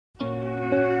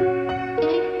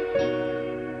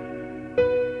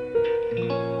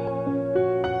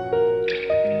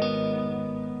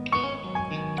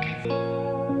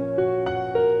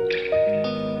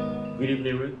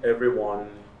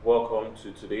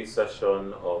to today's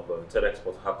session of TEDx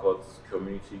Port Harcourt's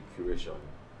Community Curation.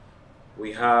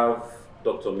 We have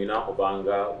Dr. Mina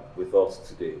Ogbanga with us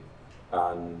today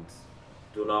and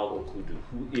Donald Okudu,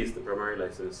 who is the primary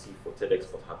licensee for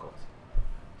TEDx Port Harcourt.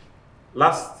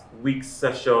 Last week's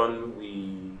session,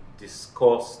 we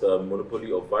discussed the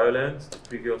monopoly of violence. The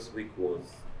previous week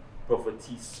was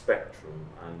poverty spectrum,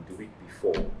 and the week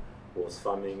before was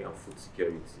farming and food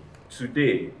security.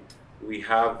 Today, we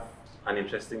have an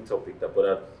interesting topic that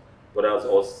bothers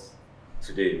us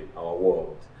today, our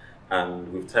world,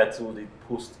 and we've titled it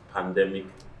Post-Pandemic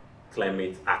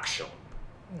Climate Action.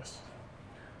 Yes.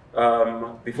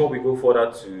 Before we go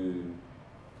further to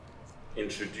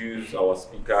introduce our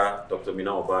speaker, Dr.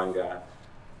 Mina Ogbanga,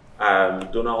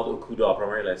 Donald Okudo, our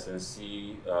primary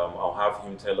licensee, I'll have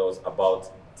him tell us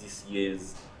about this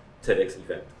year's TEDx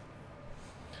event.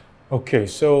 Okay,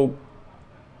 so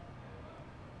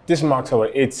this marks our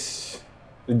 8th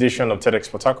edition of TEDx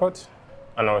Port Harcourt,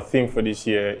 and our theme for this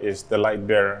year is the light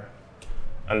bearer.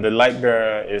 And the light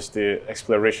bearer is the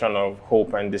exploration of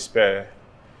hope and despair,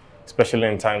 especially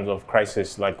in times of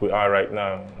crisis like we are right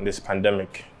now in this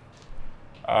pandemic.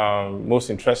 Most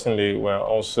interestingly, we're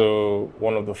also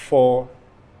one of the 4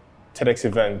 TEDx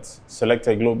events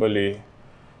selected globally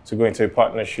to go into a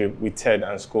partnership with TED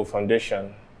and School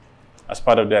Foundation as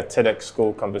part of their TEDx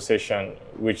School Conversation,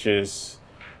 which is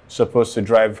supposed to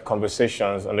drive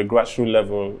conversations on the grassroots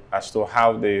level as to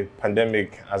how the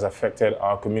pandemic has affected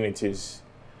our communities.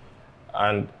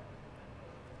 And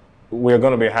we're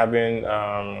going to be having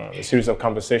a series of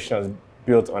conversations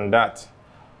built on that.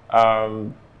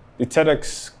 The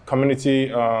TEDx community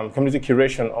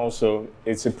curation also,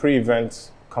 it's a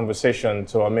pre-event conversation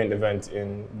to our main event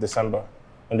in December,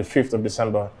 on the 5th of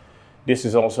December. This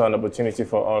is also an opportunity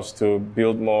for us to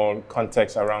build more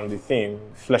context around the theme,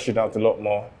 flesh it out a lot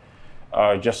more,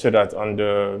 just so that on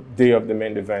the day of the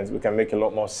main event, we can make a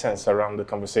lot more sense around the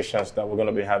conversations that we're going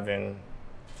to be having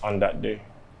on that day.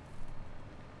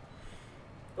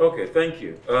 Okay, thank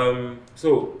you.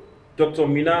 So, Dr.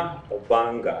 Mina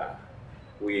Ogbanga,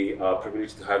 we are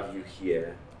privileged to have you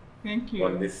here. Thank you.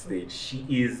 On this stage. She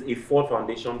is a Ford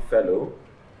Foundation Fellow,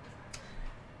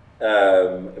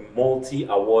 a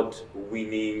multi-award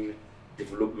winning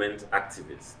development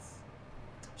activist.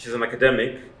 She's an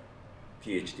academic,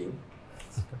 PhD,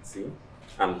 see,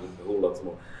 and a whole lot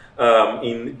more,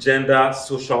 in gender,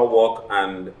 social work,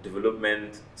 and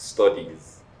development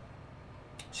studies.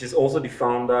 She's also the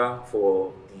founder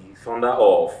of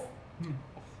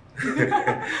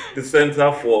the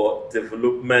Center for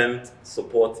Development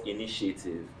Support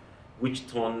Initiative, which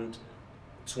turned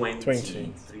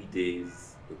 23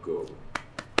 days ago.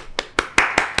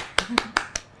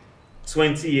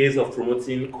 20 years of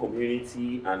promoting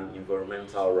community and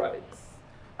environmental rights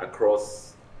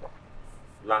across,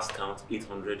 last count,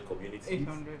 800 communities.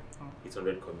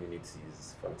 800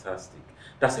 communities. Fantastic.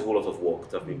 That's a whole lot of work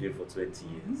that I've been doing for 20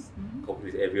 years, coupled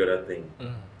with every other thing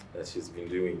that she's been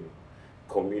doing.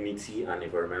 Community and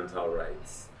environmental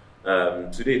rights.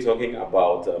 Today, talking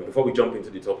about, before we jump into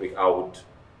the topic, I would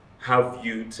have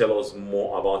you tell us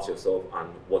more about yourself and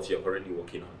what you're currently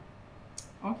working on.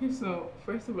 Okay, so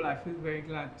first of all, I feel very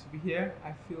glad to be here.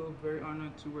 I feel very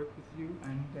honored to work with you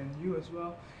and then you as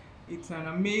well. It's an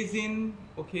amazing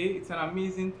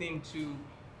thing to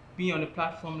be on a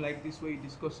platform like this where you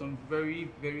discuss some very,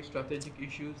 very strategic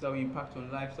issues that will impact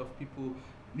on lives of people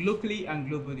locally and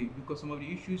globally, because some of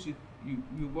the issues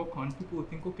you work on, people will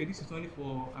think, okay, this is only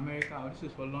for America or this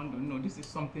is for London. No, this is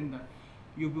something that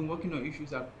you've been working on, issues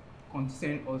that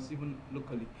concern us even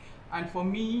locally. And for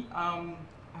me, I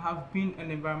have been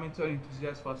an environmental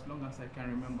enthusiast for as long as I can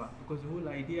remember, because the whole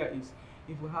idea is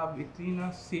if we have a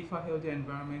cleaner, safer, healthier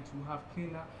environment, we'll have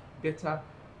cleaner, better,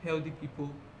 healthy people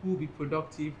who will be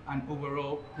productive and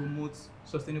overall promote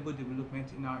sustainable development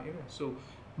in our area. So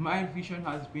my vision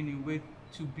has been a way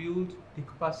to build the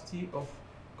capacity of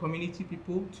community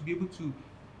people to be able to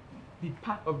be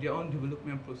part of their own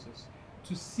development process,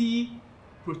 to see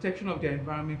protection of their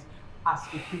environment as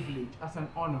a privilege, as an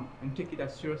honor, and take it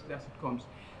as seriously as it comes.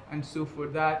 And so for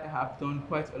that, I have done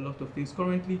quite a lot of things.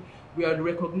 Currently, we are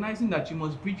recognizing that you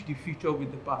must bridge the future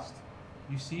with the past.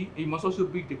 You see, you must also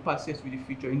bridge the past with the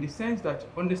future, in the sense that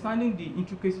understanding the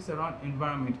intricacies around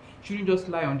environment shouldn't just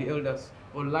lie on the elders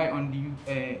or lie on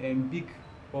the big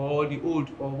or the old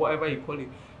or whatever you call it.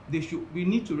 we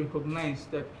need to recognize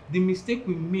that the mistake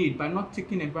we made by not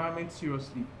taking environment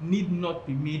seriously need not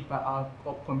be made by our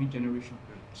upcoming generation.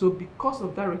 So because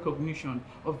of that recognition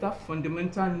of that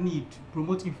fundamental need to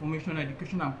promote information,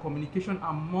 education, and communication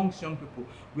amongst young people,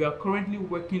 we are currently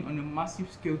working on a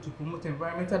massive scale to promote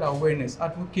environmental awareness,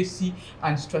 advocacy,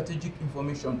 and strategic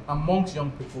information amongst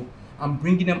young people, and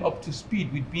bringing them up to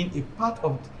speed with being a part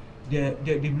of the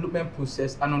development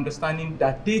process and understanding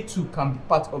that they too can be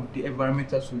part of the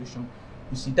environmental solution.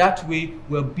 You see, that way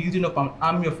we're building up an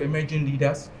army of emerging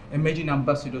leaders, emerging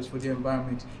ambassadors for the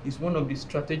environment. It's one of the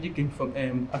strategic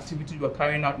activities we're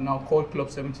carrying out now, called Club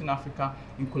 17 Africa,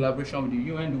 in collaboration with the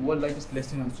UN, the World Largest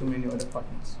Lesson, and so many other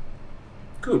partners.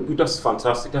 Good, that's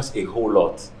fantastic. That's a whole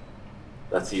lot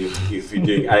that if you're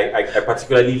doing. I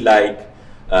particularly like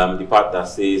the part that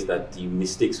says that the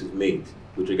mistakes we've made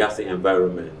with regards to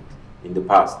environment in the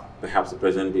past, perhaps the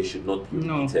present day, should not be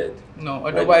repeated. No,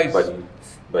 otherwise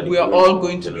we are all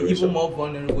going to be even more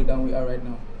vulnerable than we are right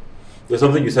now. There's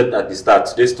something you said at the start.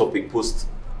 Today's topic,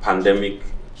 post-pandemic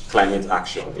climate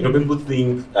action. You know, people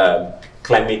think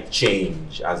climate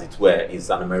change, as it were,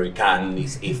 is an American,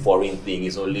 is a foreign thing,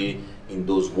 is only in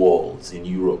those worlds in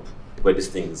Europe where these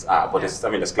things are. But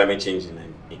there's climate change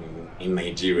in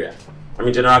Nigeria. I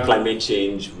mean, general climate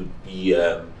change would be,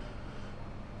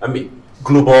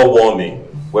 global warming,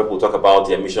 where we'll talk about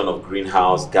the emission of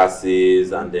greenhouse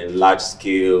gases and then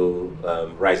large-scale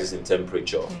rises in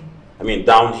temperature. I mean,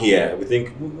 down here, we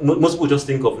think, most people just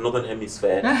think of Northern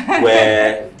Hemisphere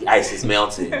where the ice is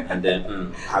melting, and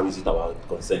then, how is it our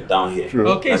concern down here? True.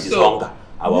 Okay, that is hunger.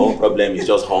 Our own problem is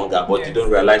just hunger, but you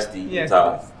don't realize the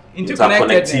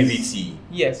interconnectivity.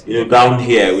 Yes. You know, down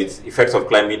here with effects of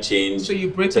climate change. So you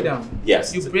break it down.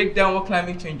 Yes. You break down what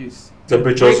climate change is.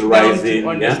 Temperatures rising. To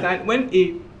understand when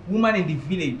a woman in the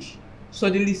village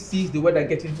suddenly sees the weather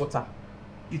getting hotter,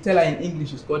 you tell her in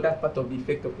English it's called that part of the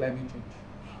effect of climate change.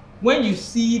 When you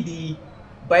see the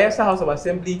Bayelsa House of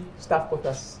Assembly staff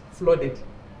quarters flooded,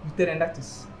 you tell them that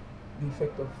is the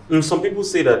effect of. Some people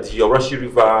say that the Yorashi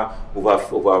River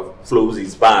overflows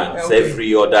its banks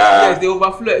every other. Yes, they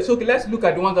overflow. So let's look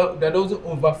at the ones that also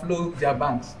overflow their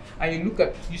banks. And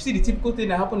you see the typical thing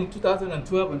that happened in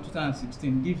 2012 and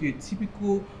 2016 gives you a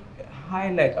typical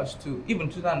highlight as to even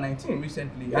 2019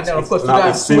 recently. Yes, and then of course now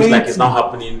it seems like it's now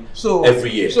happening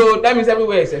every year. So that means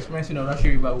everywhere is experiencing a Yorashi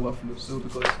River overflow. So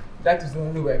because that is the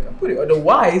only way I can put it.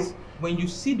 Otherwise, when you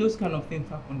see those kind of things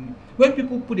happening, when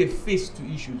people put a face to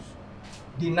issues,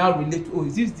 they now relate,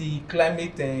 is this the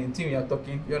climate thing we are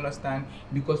talking? You understand?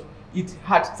 Because it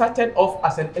had started off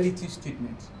as an elitist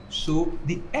statement. So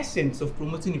the essence of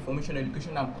promoting information,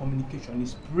 education, and communication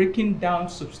is breaking down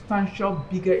substantial,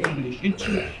 bigger English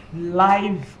into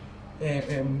live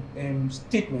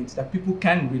statements that people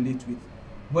can relate with.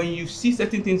 When you see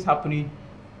certain things happening,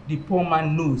 the poor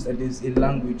man knows that there's a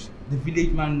language, the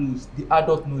village man knows, the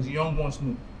adult knows, the young ones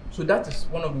know. So that is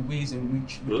one of the ways in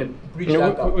which we can bridge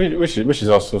that gap. Which is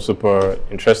also super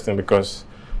interesting because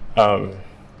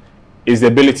is the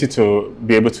ability to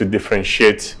be able to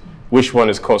differentiate which one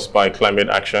is caused by climate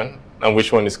action and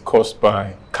which one is caused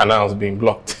by canals being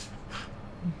blocked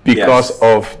because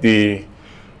of the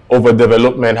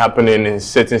overdevelopment happening in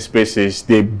certain spaces.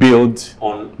 They build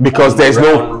because there's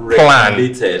no plan.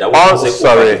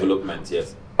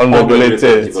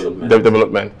 Unregulated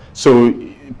development. So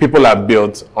people are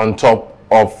built on top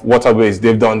of waterways.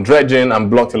 They've done dredging and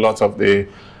blocked a lot of the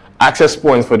access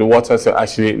points for the water to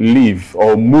actually leave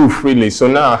or move freely. So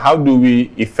now, how do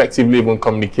we effectively even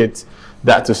communicate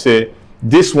that to say,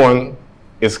 this one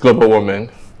is global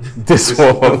warming, this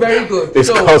one very good. is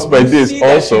caused by this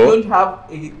also. You don't have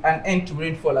an end to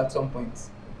rainfall at some point.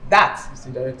 That is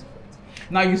the direct effect.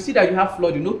 Now you see that you have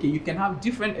flooding. Okay, you can have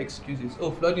different excuses.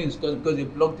 Oh, flooding is because they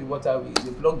block the waterways,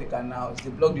 they block the canals, they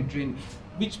block the drain.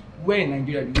 Where in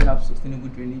Nigeria do we have sustainable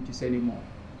drainage anymore?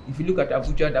 If you look at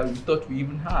Abuja that we thought we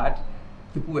even had,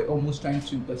 people were almost trying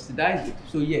to subsidize it.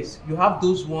 So yes, you have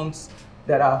those ones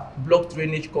that are blocked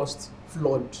drainage costs,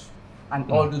 flood,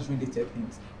 and all those related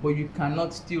things. But you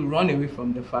cannot still run away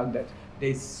from the fact that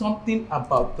there's something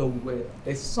about the weather,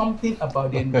 there's something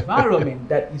about the environment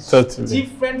that is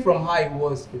different from how it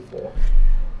was before.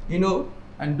 You know,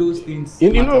 and those things.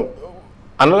 You know,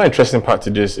 another interesting part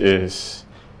to this is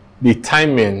the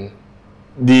timing,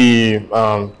 the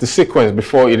sequence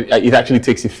before it actually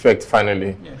takes effect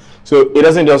finally. Yes. So it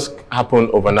doesn't just happen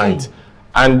overnight.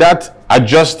 And that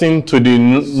adjusting to the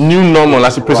new normal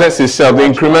as it presents itself, the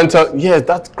incremental, yes,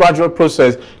 that gradual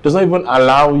process does not even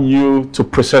allow you to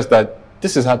process that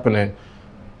this is happening.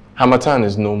 Harmattan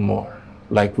is no more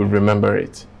like we remember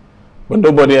it. But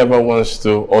nobody ever wants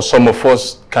to, or some of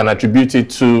us can attribute it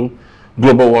to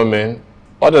global warming.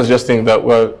 Others just think that,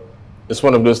 well, it's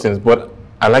one of those things. But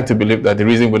I like to believe that the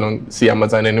reason we don't see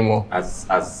Amazon anymore as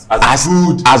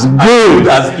good, as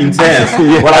intense.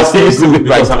 Yes, what I was saying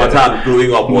because Amazon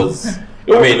growing up was,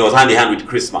 I mean, it was hand in hand with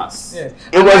Christmas. Yes.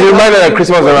 It was reminded that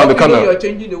Christmas around the corner. You're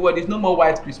changing the word. It's no more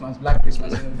white Christmas, black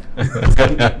Christmas.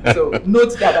 So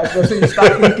note that as well. So you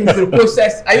start thinking through the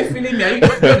process. Are you feeling me? Are you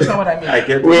understand what I mean? I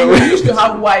get. We used to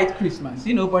have white Christmas,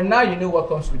 but now you know what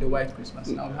comes with the white Christmas.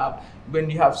 Now when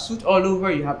you have suit all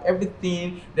over, you have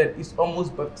everything that is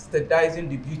almost bastardizing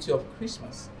the beauty of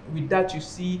Christmas. With that,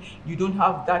 you don't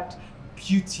have that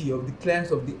beauty of the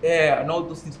cleanse of the air and all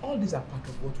those things. All these are part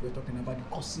of what we're talking about, the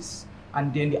causes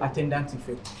and then the attendant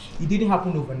effect. It didn't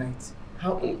happen overnight.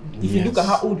 If you look at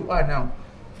how old you are now,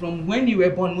 from when you were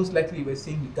born, most likely you were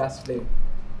seeing the gas flare.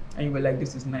 And you were like,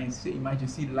 this is nice. So imagine,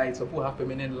 see lights, or people have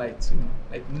permanent lights,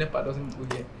 like NEPA doesn't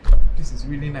go here. This is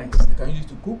really nice. They can use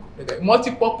to cook. Like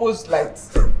multi-purpose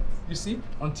lights. You see?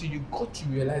 Until you got to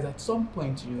realize at some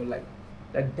point in your life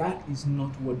that is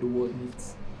not what the world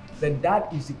needs.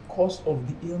 That is the cause of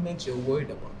the ailments you're worried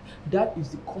about. That is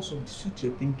the cause of the suit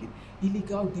you're thinking.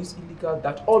 Illegal this, illegal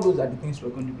that. All those are the things we're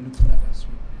going to be looking at as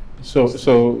well.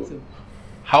 So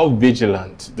how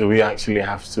vigilant do we actually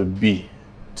have to be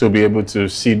able to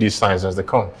see these signs as they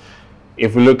come?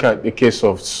 If we look at the case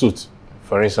of soot,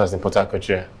 for instance, in Port Harcourt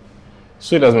here,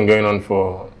 soot has been going on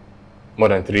for more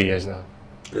than 3 years now.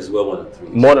 It's well more than 3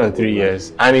 years. More than 3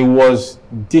 years. And it was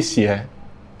this year,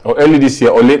 or early this year,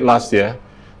 or late last year,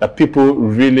 that people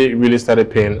really, really started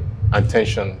paying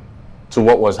attention to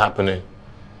what was happening.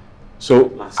 So,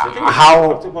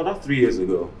 about 3 years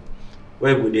ago,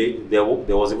 there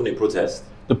was even a protest.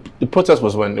 The protest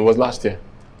was when? It was last year.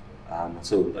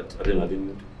 So I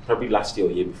didn't probably last year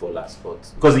or year before last,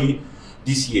 but because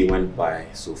this year went by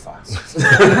so fast.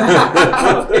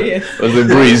 It was a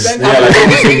breeze. Yes,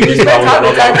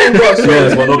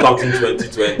 we're not counting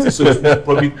 2020, so it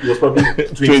was probably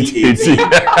 2018.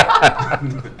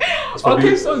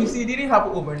 Okay, so you see, it didn't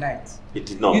happen overnight. It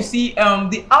did not. You see,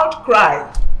 the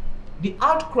outcry,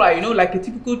 like a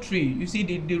typical tree, you see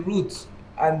the roots,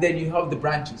 and then you have the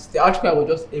branches. The outcry was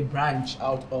just a branch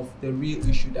out of the real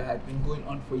issue that had been going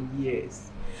on for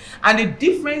years. And the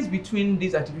difference between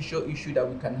this artificial issue that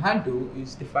we can handle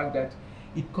is the fact that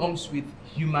it comes with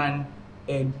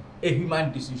a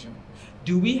human decision.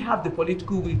 Do we have the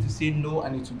political will to say no, I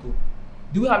need to go?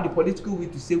 Do we have the political will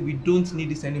to say we don't need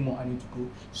this anymore, I need to go?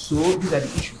 So these are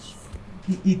the issues.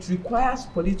 It requires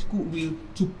political will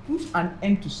to put an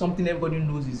end to something everybody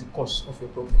knows is the cause of your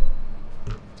problem.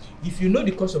 If you know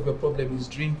the cause of your problem is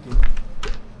drinking,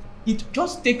 it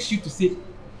just takes you to say,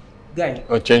 guy,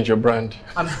 or change your brand.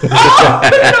 This is the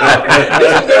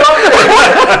wrong thing.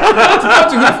 Not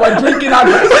to him for drinking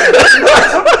advice.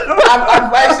 I'm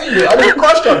advising you. I mean,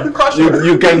 caution.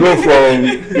 You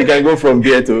can go from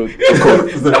beer to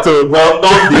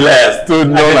nonetheless, to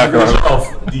non-alcohol of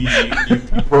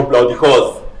the problem,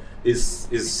 because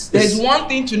is there's one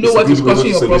thing to know what is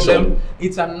causing your problem.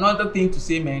 It's another thing to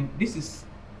say, man, this is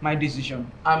my decision.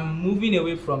 I'm moving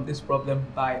away from this problem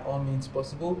by all means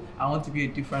possible. I want to be a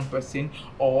different person.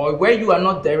 Or where you are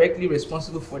not directly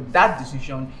responsible for that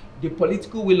decision, the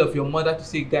political will of your mother to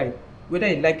say, guy, whether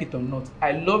you like it or not,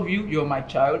 I love you, you're my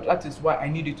child, that is why I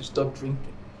need you to stop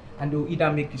drinking. And they'll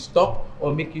either make you stop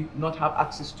or make you not have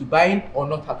access to buying or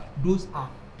not have. Those are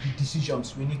the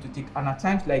decisions we need to take. And at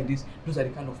times like this, those are the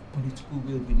kind of political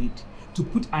will we need to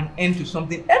put an end to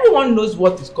something. Everyone knows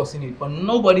what is causing it, but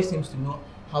nobody seems to know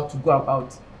how to go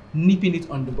about nipping it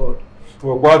on the bud.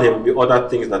 For while there will be other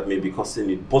things that may be causing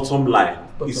it, bottom line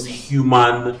is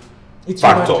human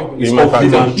factor. It's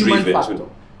human factor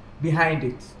behind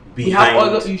it. We have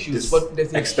other issues, but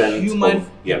there's a human,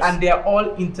 and they are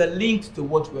all interlinked to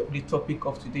what the topic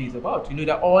of today is about.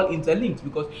 They're all interlinked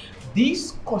because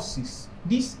these causes,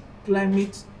 this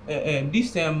climate,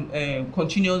 this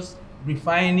continuous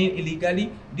refining illegally,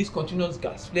 this continuous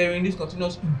gas flaring, this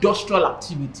continuous industrial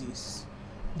activities.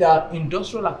 There are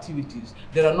industrial activities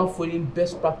that are not following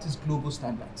best practice global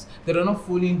standards, that are not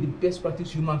following the best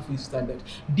practice human food standard.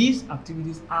 These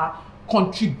activities are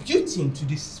contributing to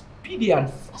the speedy and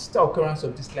faster occurrence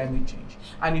of this climate change.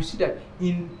 And you see that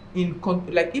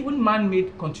like even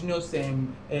man-made continuous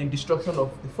destruction of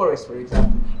the forest, for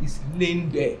example, is laying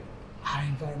bare our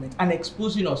environment and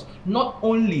exposing us not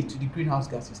only to the greenhouse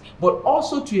gases, but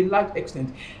also to a large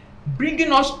extent,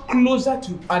 bringing us closer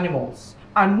to animals.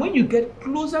 And when you get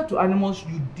closer to animals,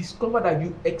 you discover that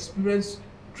you experience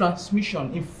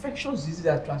transmission, infectious diseases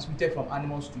are transmitted from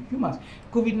animals to humans.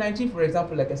 COVID-19, for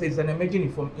example, like I said, is an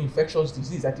emerging infectious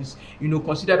disease that is,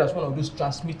 considered as one of those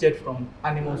transmitted from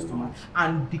animals to humans.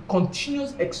 And the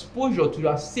continuous exposure to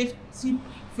your safety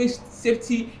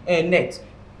net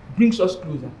brings us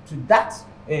closer to that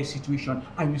situation,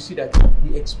 and you see that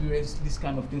we experience this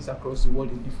kind of things across the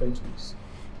world in different ways.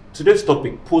 Today's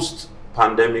topic: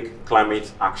 post-pandemic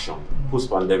climate action.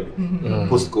 Post-pandemic,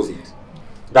 post-COVID.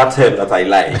 That term that I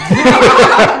like,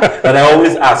 that I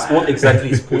always ask, what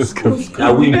exactly is post-COVID?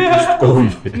 Are we in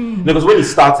post-COVID? Because when it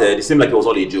started, it seemed like it was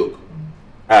all a joke.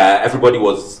 Everybody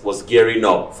was gearing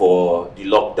up for the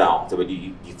lockdown. So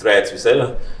the threats, we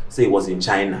said, say it was in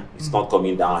China. It's not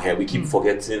coming down here. We keep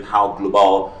forgetting how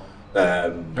global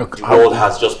the world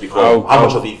has just become, how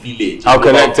much of a village. How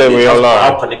connected we all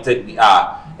are. How connected we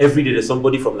are. Every day there's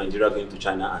somebody from Nigeria going to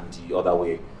China and the other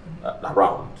way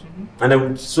around. And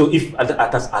then, so if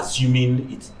that's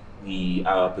assuming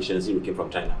our patient zero came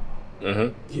from China,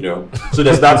 so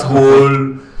there's that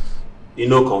whole,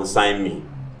 consign me.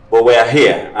 But we're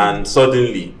here, and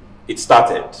suddenly it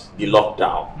started, the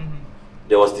lockdown.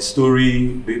 There was the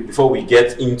story, before we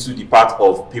get into the part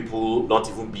of people not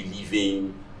even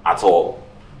believing at all.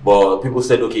 But people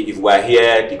said, okay, if we're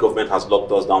here, the government has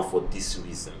locked us down for this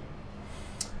reason.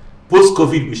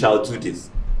 Post-COVID, we shall do this.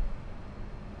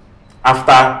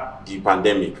 After the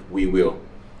pandemic, we will.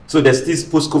 So there's this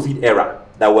post-COVID era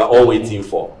that we're all waiting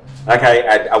for. Like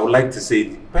I would like to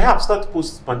say, perhaps that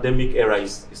post-pandemic era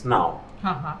is now.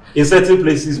 In certain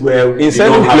places where in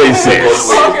certain places, so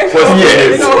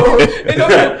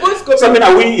I mean,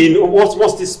 are we in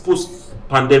what's this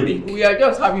post-pandemic? We are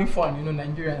just having fun,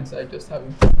 Nigerians are just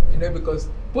having fun, because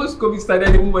post-COVID started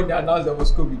even when they announced there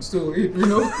was COVID. So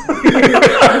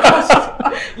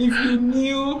if you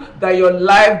knew that your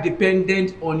life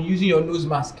depended on using your nose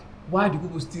mask, why do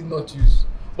people still not use?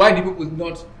 Why do people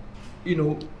not,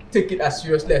 take it as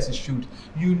seriously as it should?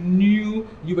 You knew,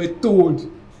 you were told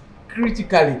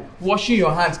critically, washing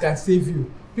your hands can save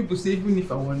you. People say, even if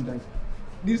I want that,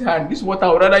 this water, I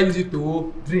would rather use it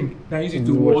to drink than use it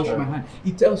to wash my hand.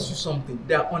 It tells you something.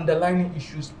 There are underlying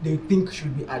issues they think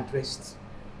should be addressed.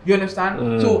 You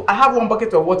understand? So I have one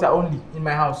bucket of water only in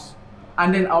my house,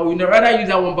 and then I would rather use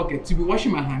that one bucket to be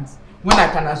washing my hands when I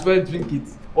can as well drink it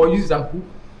or use shampoo.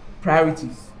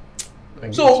 Priorities.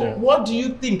 So what do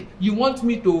you think? You want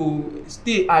me to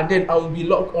stay and then I will be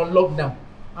on lockdown?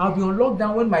 I'll be on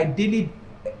lockdown when my daily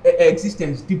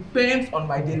existence depends on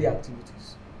my daily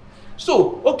activities.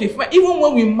 So, okay, even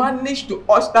when we manage to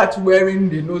all start wearing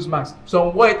the nose mask,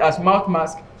 some wear it as mouth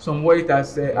mask, some wear it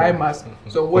as eye mask,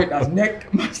 some wear it as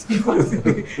neck mask.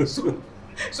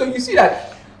 So you see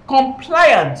that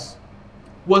compliance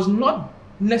was not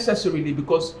necessarily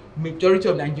because majority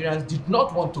of Nigerians did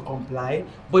not want to comply,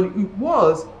 but it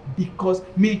was because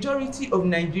majority of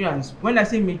Nigerians, when I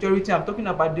say majority, I'm talking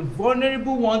about the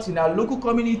vulnerable ones in our local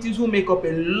communities who make up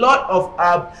a lot of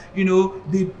our,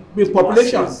 the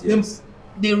population, masses,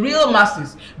 the real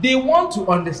masses. They want to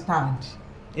understand,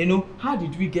 how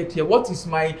did we get here? What is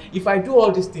if I do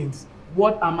all these things,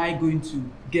 what am I going to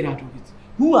get out of it?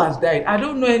 Who has died? I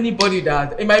don't know anybody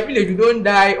that in my village. You don't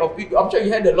die of. I'm sure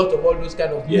you heard a lot of all those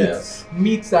kind of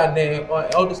myths and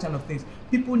all those kind of things.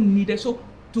 People needed to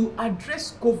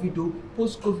address COVID,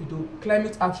 post-COVID,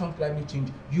 climate action, climate change.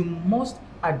 You must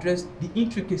address the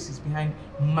intricacies behind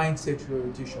mindset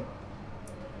reorientation.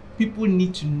 People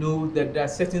need to know that there are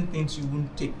certain things you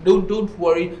won't take. Don't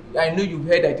worry. I know you've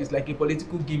heard that it's like a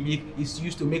political gimmick. It's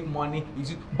used to make money.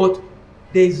 But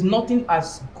there is nothing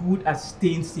as good as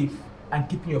staying safe and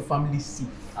keeping your family safe.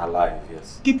 Alive,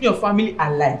 yes. Keeping your family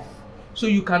alive. So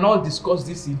you can all discuss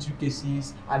these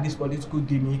intricacies and this political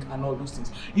gimmick and all those things.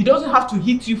 It doesn't have to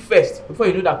hit you first before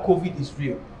you know that COVID is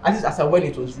real. At least as when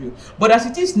it was real. But as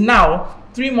it is now,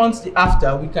 3 months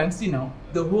after, we can see now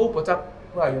the whole where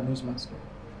are your nose masks?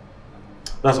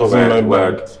 That's what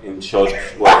we're in short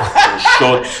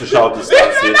social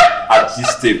distancing at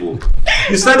this table.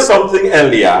 You said something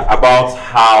earlier about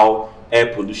how air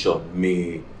pollution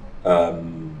may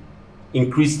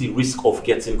increase the risk of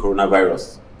getting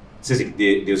coronavirus. Since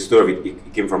the story of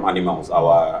it came from animals,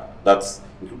 that's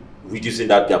reducing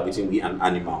that gap between we and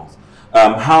animals.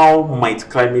 How might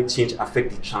climate change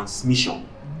affect the transmission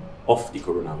of the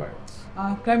coronavirus?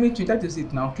 Climate change, that is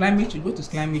it now. Climate change, what is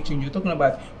climate change? You're talking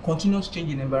about continuous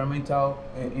change in environmental,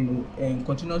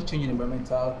 continuous change in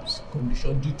environmental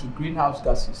conditions due to greenhouse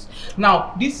gases.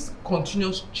 Now, this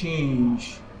continuous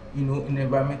change, in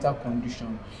environmental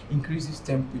condition, increases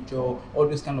temperature, all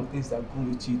those kind of things that go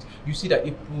with it. You see that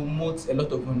it promotes a lot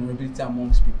of vulnerability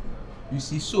amongst people. You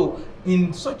see, so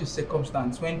in such a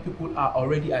circumstance, when people are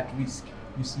already at risk,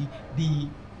 you see, the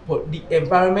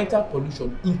environmental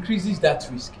pollution increases that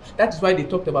risk. That is why they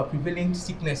talked about prevailing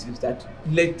sicknesses that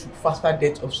led to faster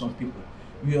death of some people.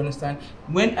 You understand?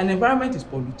 When an environment is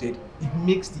polluted, it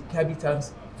makes the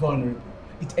habitats vulnerable.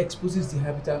 It exposes the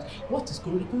habitats. What is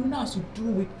corona? Corona has to do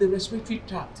with the respiratory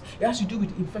tract. It has to do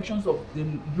with infections of the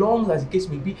lungs, as the case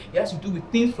may be. It has to do with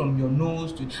things from your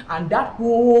nose to, and that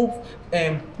whole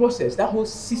process, that whole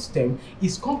system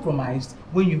is compromised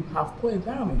when you have poor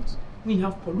environment, when you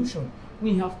have pollution,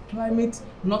 when you have climate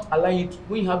not allowing it,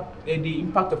 when you have the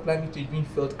impact of climate change being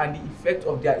felt and the effect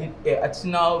of their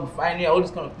artisanal refinery, all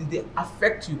these kind of things, they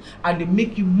affect you and they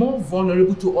make you more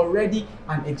vulnerable to already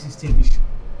an existing issue.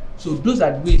 So those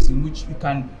are the ways in which you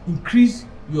can increase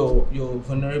your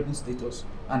vulnerable status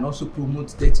and also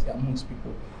promote death amongst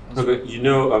people. Okay, you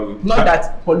know, not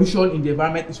that pollution in the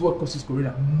environment is what causes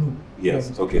corona. No.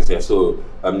 Yes. Okay. So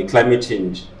the climate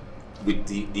change, with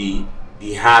the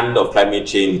hand of climate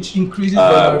change increases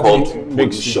called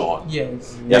pollution.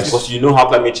 Yes. Yes, because you know how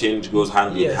climate change goes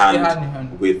hand in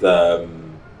hand with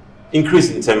increase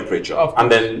in temperature,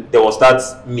 and then there was that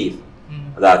myth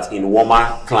that in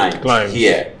warmer climes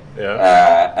here.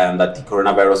 And that the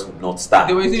coronavirus would not stand.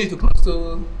 They were using it to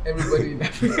console everybody in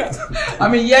Africa. I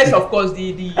mean, yes, of course,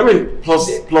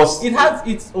 plus it has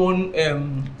its own,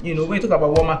 you know, when you talk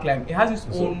about warmer climate, it has its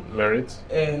own merit,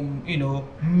 you know,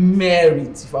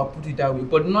 merit, if I put it that way,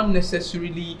 but not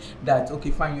necessarily that,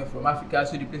 okay, fine, you're from Africa,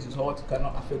 so the place is hot, it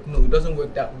cannot affect. No, it doesn't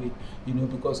work that way, you know,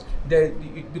 because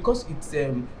it's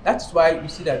that's why you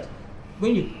see that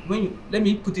when you let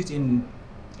me put it in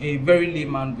a very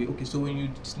layman way. Okay, so when you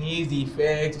sneeze, the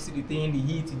effect, you see the thing, the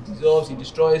heat, it dissolves, it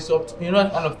destroys, you know,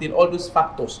 that kind of thing. All those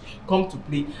factors come to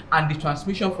play, and the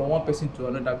transmission from one person to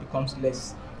another becomes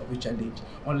less of a challenge.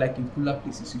 Unlike in cooler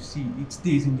places, you see it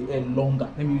stays in the air longer.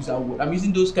 Let me use that word. I'm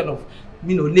using those kind of,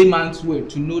 you know, layman's word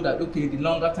to know that, okay, the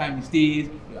longer time it stays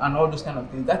and all those kind of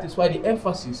things. That is why the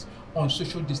emphasis on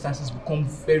social distances become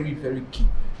very, very key,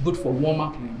 both for warmer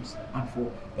climes and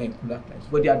for cooler climes.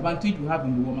 But the advantage we have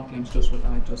in the warmer climes is just what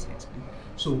I just explained.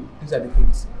 So these are the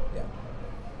things. Yeah.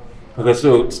 Okay,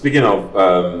 so speaking of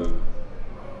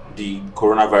the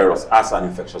coronavirus as an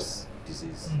infectious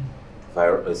disease,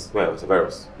 it's a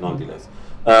virus nonetheless.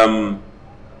 Are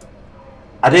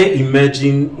there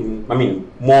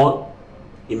more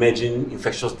emerging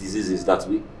infectious diseases that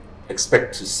we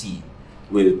expect to see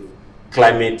with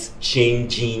climate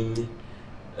changing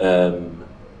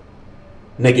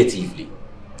negatively?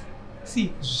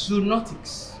 See,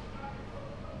 zoonotics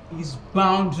is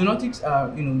bound. Zoonotics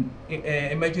are, you know,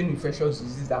 emerging infectious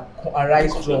diseases that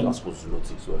arise from.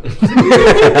 Zoonotics.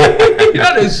 You're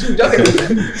not a zoo, just a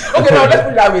zoo. Okay, now let's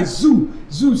put it that way.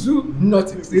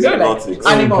 Zoonotics. You know, like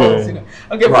animals. You know.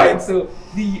 Okay, right. Fine. So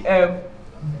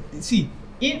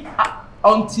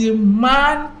until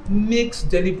man makes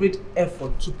deliberate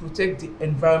effort to protect the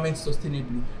environment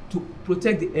sustainably, to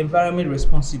protect the environment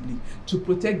responsibly, to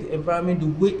protect the environment the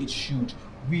way it should,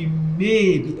 we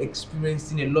may be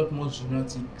experiencing a lot more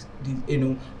zoonotics, you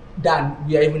know, than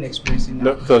we are even experiencing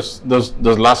now. Does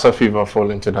Lassa fever fall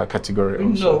into that category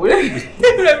also? No.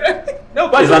 No,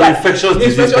 but it's an infectious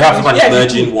disease, perhaps an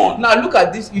emerging one. Now look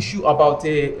at this issue about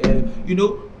you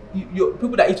know,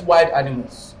 people that eat wild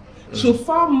animals. So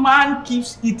far man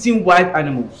keeps eating wild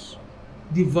animals,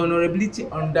 the vulnerability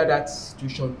under that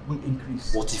situation will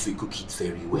increase. What if we cook it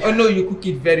very well? Oh no, you cook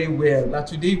it very well. Now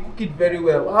today you cook it very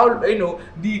well. How, you know,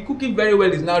 the cooking very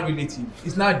well is not relative.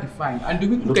 It's not defined. And do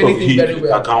we cook anything very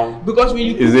well? Because when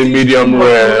you cook is it medium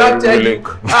rare? Really?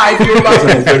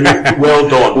 It's very well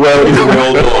done. Well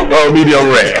done. Oh, medium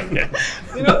rare.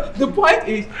 You know, the point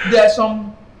is there are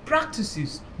some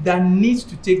practices that needs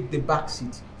to take the back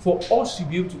seat for us to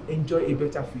be able to enjoy a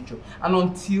better future. And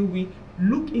until we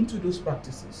look into those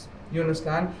practices, you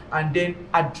understand, and then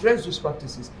address those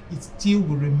practices, it still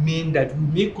will remain that we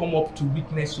may come up to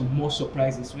witness some more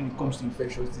surprises when it comes to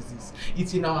infectious disease.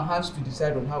 It's in our hands to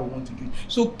decide on how we want to do it.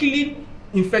 So killing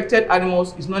infected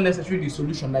animals is not necessarily the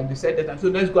solution, like they said that. And so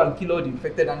let's go and kill all the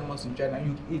infected animals in China. I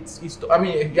mean,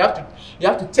 you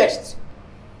have to test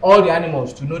all the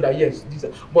animals to know that yes, these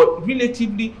are. But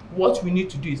relatively, what we need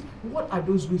to do is, what are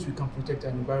those ways we can protect our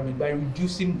environment? By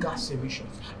reducing gas emissions,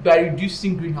 by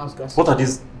reducing greenhouse gases. What are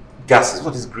these gases?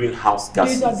 What is greenhouse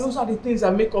gases? Those are the things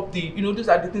that make up the, you know, those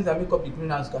are the things that make up the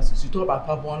greenhouse gases. You talk about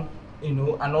carbon, you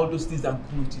know, and all those things that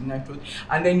go with nitrogen,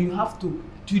 and then you have to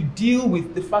deal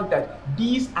with the fact that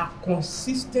these are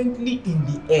consistently in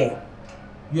the air.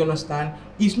 You understand?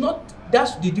 It's not.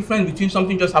 That's the difference between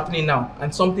something just happening now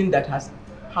and something that has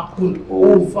happened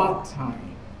over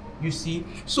time. You see,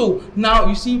 so now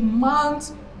you see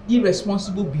man's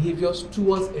irresponsible behaviors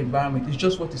towards environment is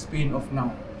just what is paying off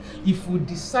now. If we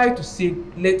decide to say,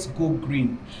 let's go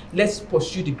green, let's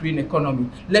pursue the green economy,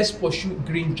 let's pursue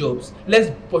green jobs,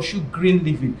 let's pursue green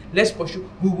living,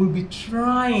 we will be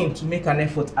trying to make an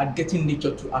effort at getting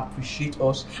nature to appreciate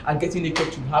us, and getting nature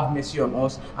to have mercy on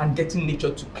us, and getting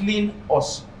nature to clean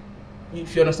us,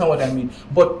 if you understand what I mean.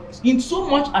 But in so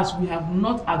much as we have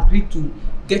not agreed to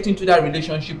get into that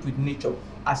relationship with nature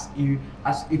as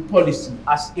a policy,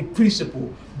 as a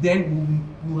principle, then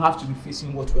we will have to be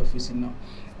facing what we are facing now.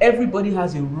 Everybody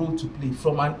has a role to play,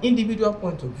 from an individual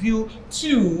point of view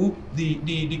to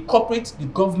the corporate, the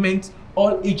government.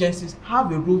 All agencies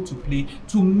have a role to play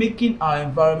to making our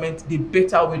environment the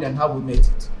better way than how we met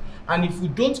it. And if we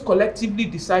don't collectively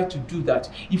decide to do that,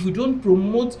 if we don't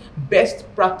promote best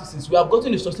practices, we have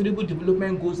gotten the Sustainable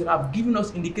Development Goals that have given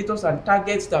us indicators and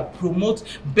targets that promote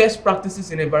best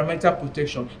practices in environmental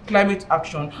protection, climate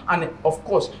action, and of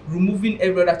course, removing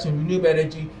every other thing, renewable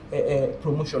energy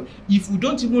promotion. If we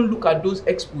don't even look at those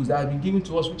expos that have been given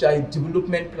to us, which are a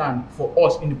development plan for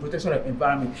us in the protection of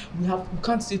environment, we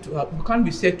can't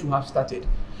be said to have started.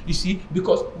 You see,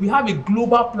 because we have a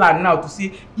global plan now to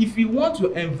say, if we want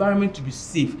your environment to be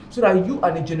safe, so that you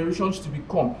and the generations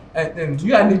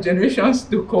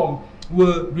to come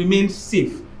will remain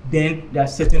safe, then there are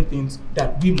certain things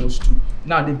that we must do.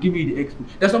 Now they've given you the expo.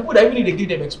 There's some people that even if they give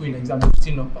them expo in the exam, they'll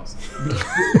still not pass.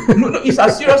 No, it's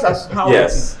as serious as how it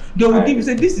is. They will give you,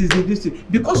 say, this is this is,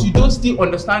 because you don't still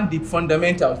understand the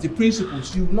fundamentals, the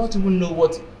principles, you will not even know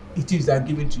what it is that are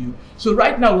given to you. So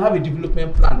right now we have a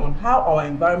development plan on how our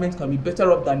environment can be better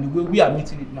off than the way we are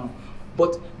meeting it now.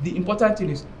 But the important thing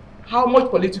is, how much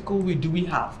political will do we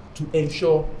have to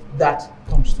ensure that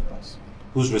comes to pass?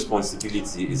 Whose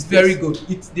responsibility is very good.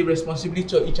 It's the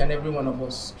responsibility of each and every one of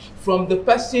us. From the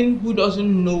person who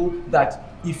doesn't know that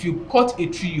if you cut a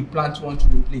tree, you plant one to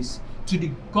replace, to the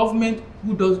government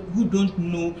who don't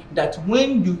know that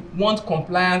when you want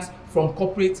compliance from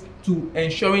corporate to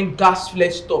ensuring gas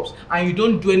flare stops, and you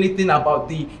don't do anything about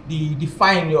the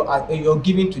fine you're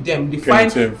giving to them, the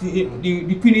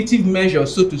punitive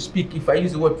measures, so to speak, if I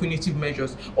use the word punitive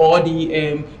measures, or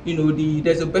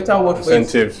there's a better word for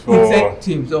incentives, or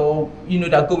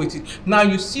that go with it. Now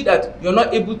you see that you're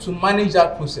not able to manage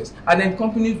that process, and then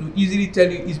companies will easily tell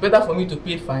you it's better for me to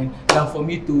pay fine than for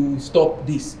me to stop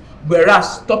this.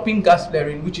 Whereas stopping gas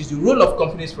flaring, which is the role of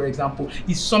companies, for example,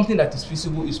 is something that is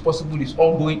feasible, is possible, is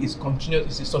ongoing, is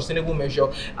continuous, is a sustainable measure,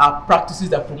 are practices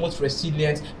that promote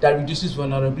resilience, that reduces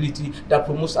vulnerability, that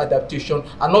promotes adaptation,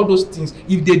 and all those things.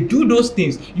 If they do those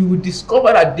things, you will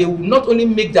discover that they will not only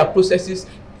make their processes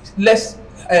less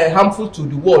harmful to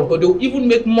the world, but they will even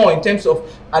make more in terms of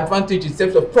advantage, in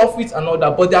terms of profits and all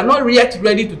that. But they are not yet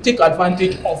ready to take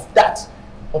advantage of that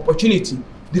opportunity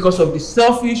because of the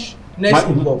selfish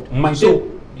involved.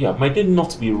 Might they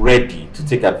not be ready to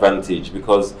take advantage?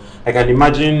 Because I can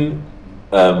imagine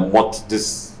what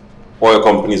these oil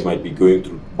companies might be going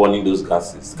through, burning those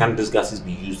gases. Can those gases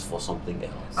be used for something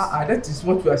else? That is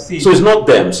what we are saying. So it's not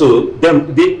them. So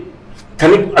can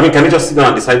they just sit down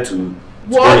and decide to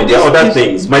burn it? There are other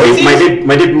things. Might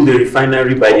they build a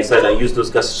refinery by the side and use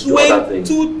those gases to do other things?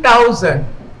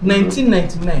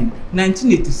 1999,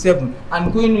 1987,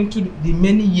 and going into the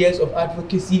many years of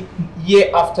advocacy year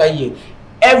after year,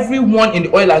 everyone in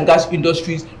the oil and gas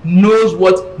industries knows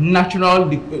what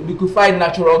liquefied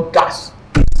natural gas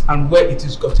is and where it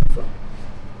is gotten from.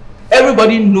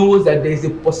 Everybody knows that there is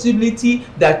a possibility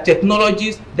that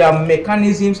technologies, there are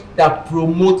mechanisms that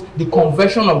promote the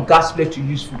conversion of gas flare to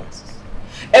useful gases.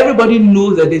 Everybody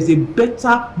knows that there's a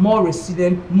better, more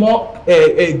resilient, more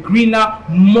greener,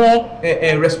 more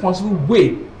responsible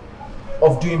way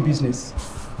of doing business.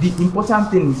 The important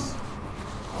thing is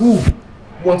who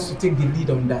wants to take the lead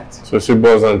on that. So it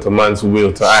boils down to man's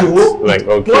will to act.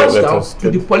 It boils down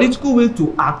to the political will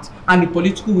to act and the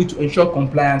political will to ensure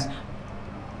compliance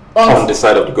on the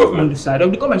side of the government. On the side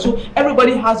of the government. So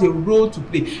everybody has a role to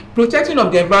play. Protecting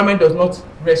of the environment does not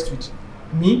rest with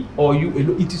me or you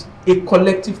alone. It is a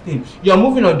collective thing. You are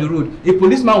moving on the road. A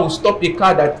policeman will stop a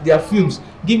car that there are fumes.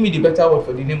 Give me the better word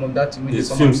for the name of that.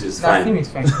 This fumes is fine. Film is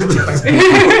fine. Smoke,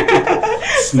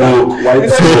 white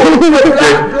smoke.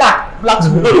 Black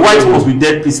smoke. No, the white smoke with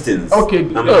dead pistons. Okay.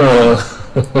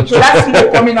 So that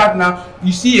smoke coming out now,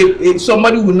 you see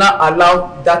somebody will not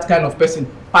allow that kind of person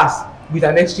pass with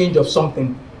an exchange of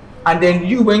something. And then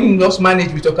you, when you just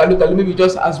manage with your kaluka, maybe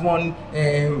just as one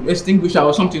extinguisher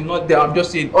or something, not there, I'm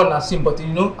just saying, oh, not seen, but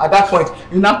at that point,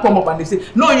 you now come up and they say,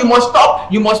 no, you must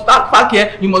stop, you must park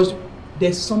here, you must.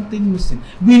 there's something missing.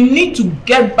 We need to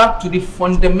get back to the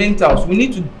fundamentals. We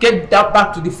need to get that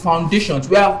back to the foundations.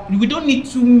 We don't need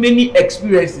too many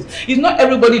experiences. It's not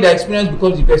everybody that experience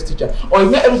becomes the best teacher, or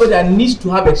it's not everybody that needs to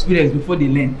have experience before they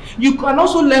learn. You can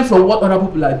also learn from what other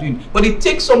people are doing, but it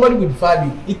takes somebody with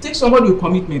value, it takes somebody with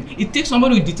commitment, it takes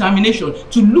somebody with determination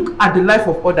to look at the life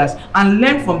of others and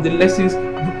learn from the lessons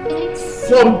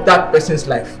from that person's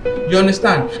life. You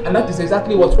understand? And that is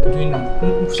exactly what we're doing now.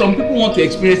 Some people want to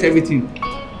experience everything,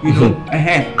 you know.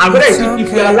 And whether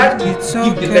if you are allowed to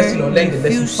give the lesson or learn the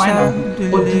lesson, fine and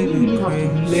good. But you really have to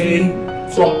learn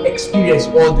from experience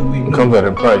all the way. It comes at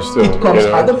a price too. It comes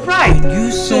at a price.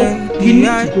 So we need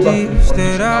to go back to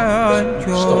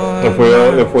the stop.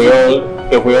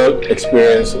 If we all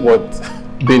experience what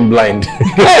being blind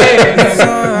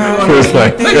feels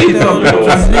like.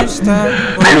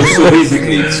 So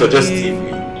basically, suggesting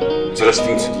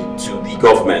to the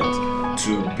government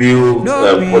to build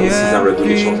policies and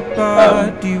regulations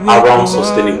around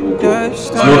sustainable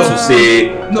growth. Not to say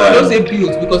don't say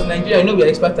build, because Nigeria, you know, we are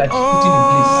experts at putting in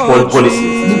place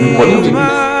policies,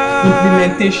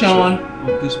 implementation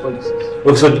of those policies.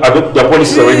 So the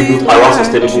policies already built around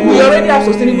sustainable growth. We already have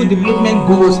sustainable development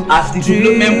goals as the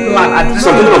development plan.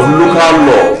 Something of local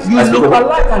laws. You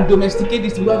localize and domesticate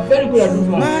this. We are very good at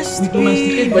doing that. We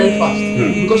domesticate very fast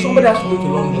because somebody has to go to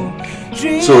London.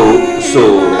 So it's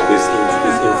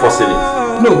enforcing it.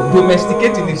 No,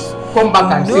 domesticating is come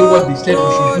back and say what they said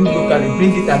we should do locally,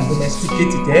 bring it and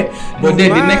domesticate it, but then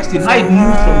the next thing, how it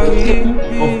moves from the table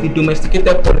of the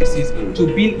domesticated policies to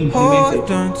being implemented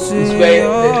is where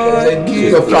there's a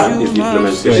need of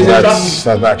That's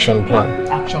an action plan.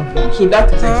 So that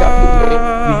is exactly where we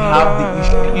have the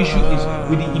issue. The issue is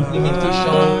with the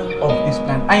implementation of this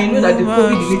plan. And you know that the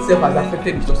COVID in itself has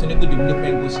affected the sustainable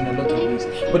development goals in a lot of ways.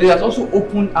 But it has also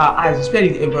opened our eyes, especially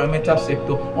in the environmental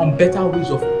sector, on better ways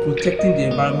of protecting the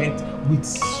environment with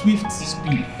swift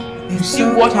speed. You see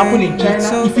what happened in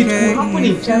China? If it could happen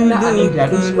in China and India, I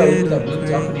don't see why it would have been able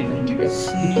to happen in Nigeria.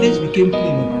 The place became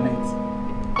clean overnight.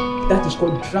 That is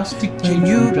called drastic change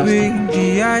from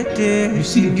drastic. You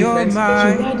see the difference? So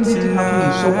why did it happen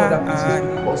in some other places?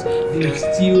 Because they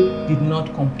still did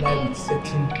not comply with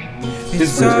certain rules.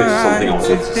 This brings me to something I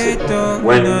wanted to say.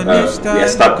 When we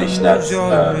established that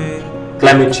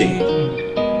climate change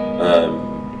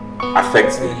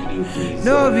affects the increase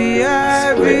of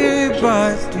spread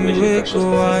of infectious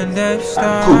diseases.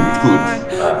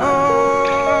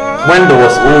 When we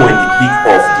were in the peak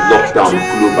of the lockdown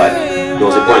globally, there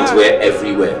was a point where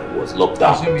everywhere was locked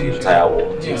down, the entire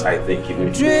world. Yes, I think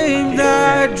even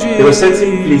there were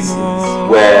certain places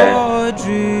where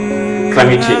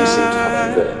climate change seemed to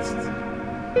have reversed.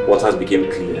 Waters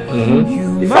became cleaner.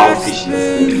 They found fishes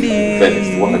in Venice.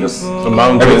 The water just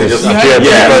appeared for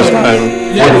the first time.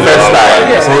 For the first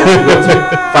time. So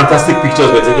fantastic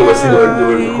pictures were taken. They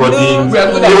were recording.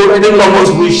 They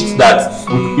almost wished that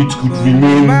it could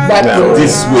remain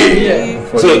this way.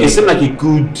 So it seemed like a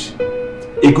good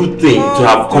thing to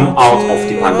have come out of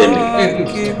the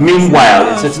pandemic. Meanwhile,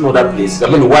 in certain other places, I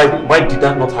mean, why did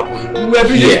that not happen? We are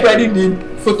really spreading the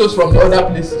photos from the other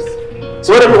places.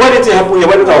 So why did it happen here?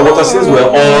 Why did our water since we're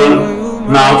all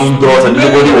now indoors and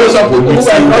nobody was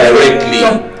polluting directly?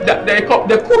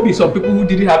 There could be some people who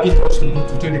didn't have interest in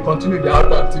it until they continued their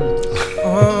outdoor activities.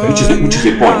 Which is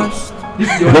a point.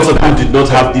 Lots of people did not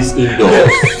have this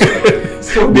indoors.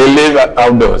 So they live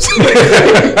outdoors. They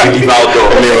live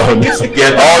outdoors.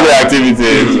 Get all the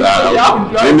activities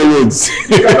in the woods.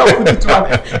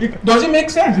 Does it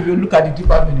make sense if you look at the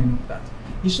deeper meaning of that?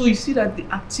 So you see that the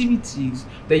activities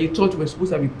that you thought were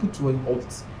supposed to be put to a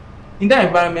halt in that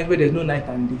environment where there's no night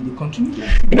and day, they continue.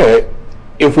 You know,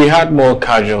 if we had more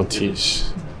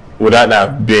casualties, would that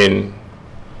have been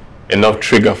enough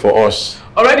trigger for us?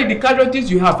 Already the casualties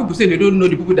you have, people say they don't know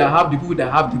the people that have, the people that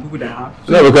have, the people that have.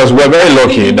 So no, because we're very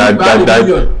lucky that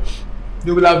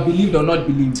they will have believed or not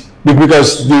believed.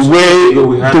 Because the way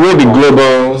the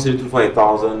global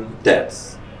 2,000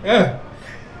 deaths. Yeah.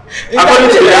 According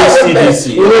to the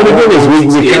CDC, you know, the thing is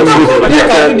we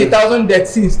can't do 1,000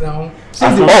 deaths since now. This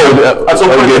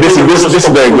is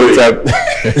very good time.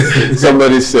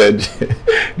 Somebody said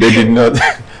they did not.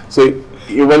 So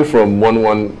it went from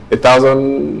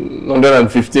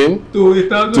 1,115 to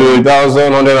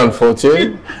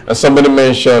 1,114, and somebody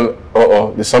mentioned,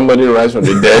 did somebody rise from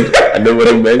the dead? And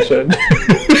nobody mentioned.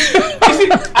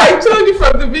 I told you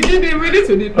from the beginning, we need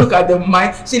to look at the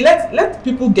mind. See, let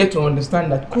people get to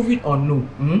understand that COVID or no,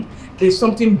 there's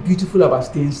something beautiful about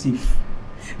staying safe.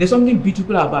 There's something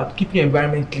beautiful about keeping your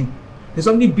environment clean. There's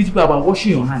something beautiful about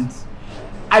washing your hands.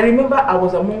 I remember I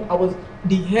was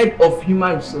the head of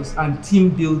human resource and team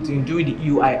building during the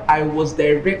EUI, I was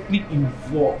directly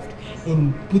involved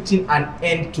in putting an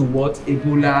end to what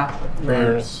Ebola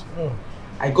virus.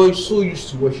 I got so used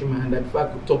to washing my hand that before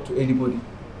I could talk to anybody,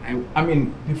 I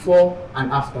mean, before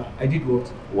and after, I did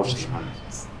what? Wash your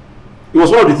hands. It was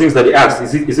one of the things that they asked.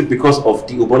 Is it because of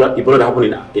the Ebola that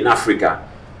happened in Africa?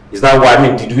 Is that why? I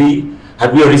mean,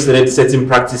 had we already started certain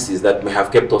practices that may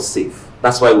have kept us safe?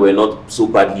 That's why we're not so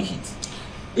badly hit.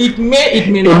 It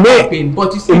may not happen,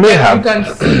 but you can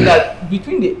see that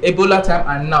between the Ebola time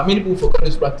and now, many people forget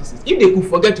those practices. If they could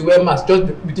forget to wear masks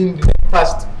just between the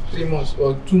past 3 months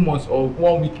or 2 months or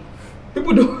 1 week,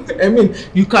 people don't. I mean,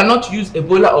 you cannot use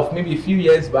Ebola of maybe a few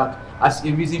years back as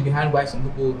a reason behind why some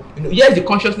people, yes, the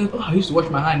consciousness. Oh, I used to wash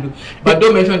my hand, but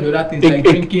don't mention the other things like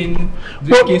drinking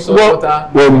salt water.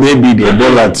 Well, maybe the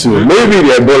Ebola too. Maybe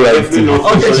the Ebola too.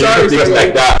 Okay, sorry, things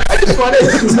like that. I just wanted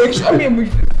to make sure. I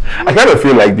mean, I kind of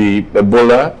feel like the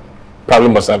Ebola probably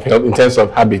must have helped in terms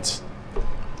of habits,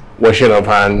 washing of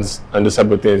hands and those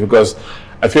type of things, because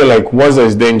I feel like once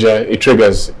there's danger, it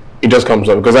triggers, it just comes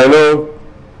up. Because I know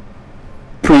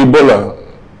pre-Ebola,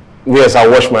 yes, I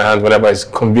wash my hands whenever it's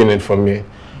convenient for me,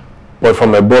 but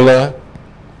from Ebola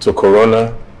to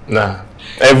Corona, nah.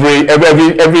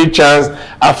 Every chance,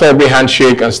 after every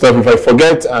handshake and stuff, if I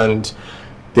forget and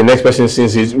the next person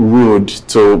sees it's rude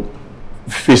to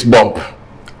fist bump,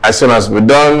 as soon as we're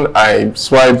done, I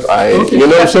swipe. Okay, you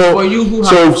know, so for you who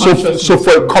so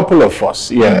for a couple of us,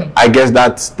 yeah, I guess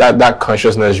that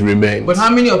consciousness remains. But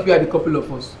how many of you are the couple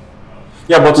of us?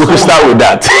 Yeah, but we could start with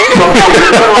that.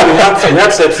 we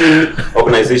had certain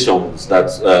organizations that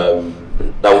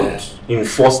would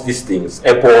enforce these things.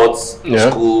 Airports,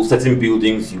 schools, certain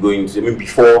buildings you go into. I mean,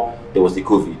 before there was the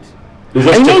COVID, they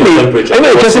just check your temperature.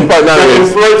 They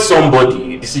employed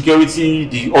somebody,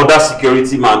 the other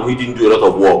security man who didn't do a lot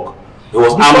of work. He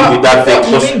was armed with that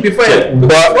thing.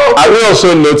 But I will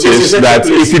also notice that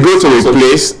if you go to a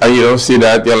place and you don't see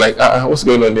that, you're like, what's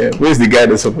going on there? Where's the guy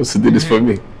that's supposed to do this for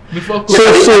me? Before so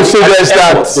there's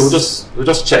that. We'll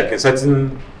just check in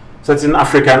certain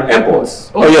African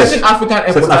airports. Oh yes, certain African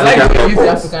airports. I like to use the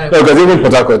African airports. No, because even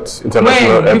Port Harcourt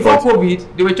International Airport. Before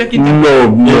COVID, they were checking.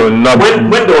 No, not when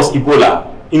there was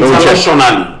Ebola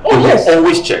internationally. They will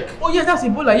always check. Oh yes, that's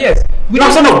Ebola. Yes.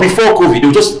 I'm saying before COVID, they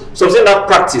will just. So I'm saying that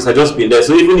practice has just been there.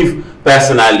 So even if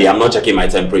personally I'm not checking my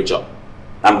temperature,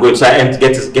 I'm going to try and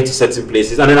get to certain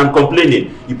places, and then I'm complaining,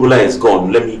 Ebola is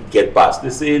gone, let me get past. They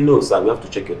say, no, sir, we have to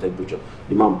check your temperature.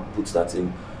 The man puts that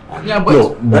in. Yeah, but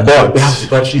they have the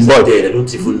batteries there, they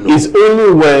don't even know. It's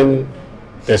only when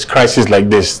there's crisis like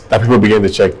this that people begin to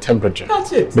check temperature.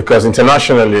 That's it. Because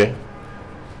internationally,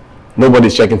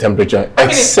 nobody's checking temperature.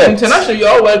 Except internationally, you're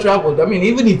all well traveled. I mean,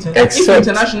 even if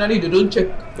internationally they don't check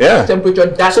temperature.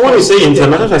 That's so when you say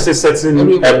international, I say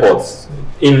certain airports.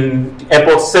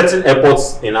 Certain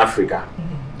airports in Africa.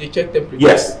 They check temperature.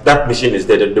 Yes, that machine is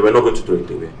there. They were not going to throw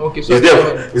it away. Okay, so is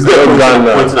there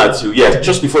pointing at you? Yes,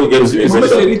 just before you get to the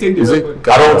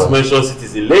I don't want to mention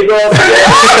cities in Lagos,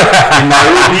 yes. In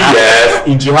Nairobi, yes.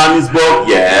 In Johannesburg,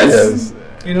 yes.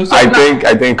 You know, so I think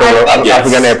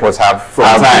African airports have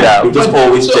from time. You just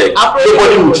always check.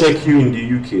 Nobody will check you in the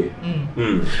UK.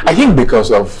 I think because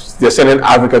of they're sending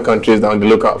African countries down the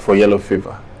lookout for yellow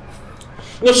fever.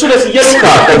 No, so there's a yellow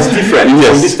card that's different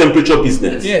from this temperature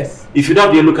business. Yes. If you don't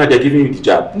have the yellow card, they're giving you the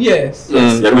jab. Yes.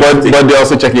 But they're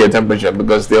also checking your temperature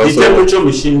because they also. The temperature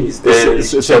machine is there.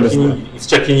 It's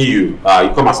checking you.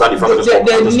 You come and stand in front of the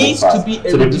There needs to be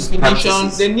a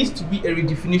redefinition. There needs to be a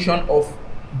redefinition of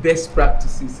best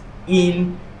practices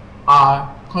in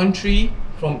our country,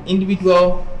 from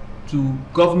individual to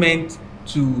government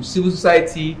to civil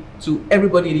society to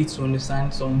everybody needs to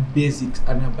understand some basics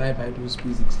and abide by those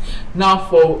basics. Now,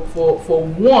 for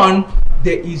one,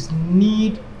 there is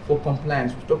need for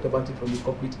compliance. We've talked about it from the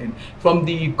corporate end. From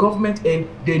the government end,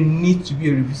 there needs to be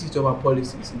a revisit of our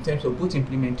policies in terms of both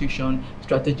implementation,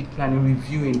 strategic planning,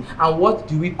 reviewing, and what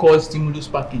do we call stimulus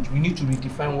package. We need to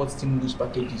redefine what stimulus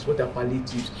package is, what are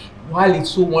palliatives. While it's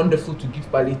so wonderful to give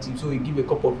palliatives, so you give a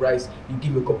cup of rice, you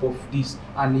give a cup of this,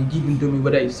 and you give Indomie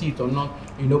whether you see it or not,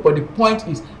 you know. But the point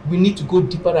is, we need to go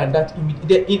deeper than that.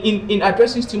 In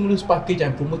addressing stimulus package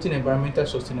and promoting environmental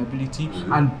sustainability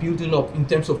and building up in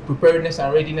terms of preparedness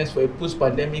and readiness for a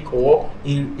post-pandemic or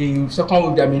a second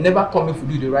wave that may never come if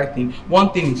we do the right thing.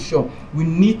 One thing is sure, we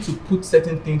need to put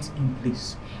certain things in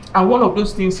place. And one of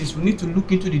those things is we need to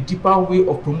look into the deeper way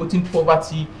of promoting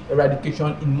poverty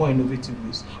eradication in more innovative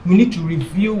ways. We need to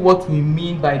review what we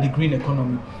mean by the green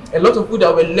economy. A lot of people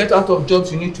that were let out of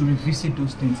jobs, you need to revisit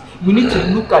those things. We need to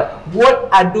look at what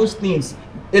are those things.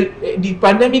 The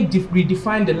pandemic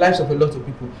redefined the lives of a lot of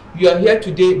people. You are here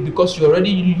today because you already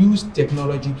used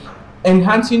technology.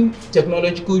 Enhancing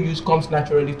technological use comes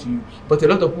naturally to you, but a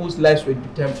lot of people's lives were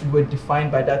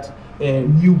defined by that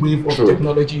new wave of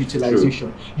technology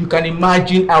utilization. You can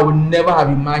imagine, I would never have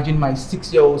imagined my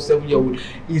 6-year-old, 7-year-old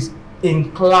is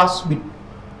in class with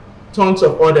tons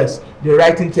of others. They're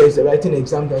writing tests, they're writing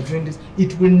exams, they're doing this.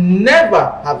 It will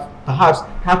never have perhaps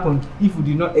happened if we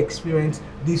did not experience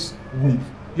this wave.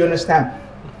 You understand?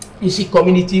 You see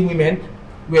community women,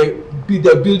 where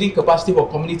they're building capacity for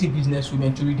community business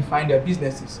women to redefine their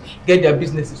businesses, get their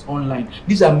businesses online.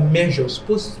 These are measures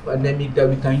post-pandemic that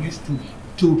we can use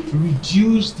to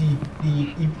reduce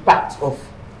the impact of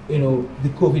the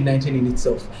COVID-19 in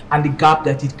itself and the gap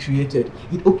that it created.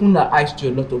 It opened our eyes to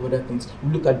a lot of other things.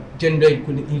 We look at gender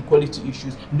inequality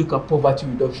issues, we look at poverty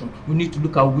reduction. We need to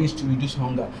look at ways to reduce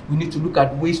hunger. We need to look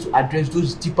at ways to address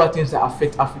those deeper things that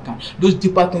affect Africans, those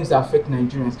deeper things that affect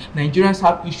Nigerians. Nigerians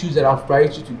have issues that are of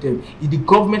priority to them. The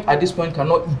government at this point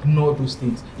cannot ignore those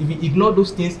things. If you ignore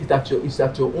those things, it's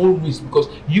at your own risk, because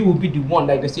you will be the one,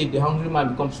 like they say, the hungry man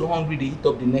becomes so hungry they eat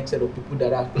up the next set of people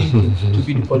that are thinking to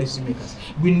be the policymakers.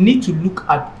 We need to look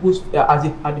at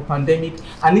at the pandemic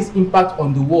and its impact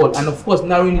on the world, and of course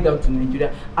narrowing it down to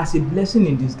Nigeria as a blessing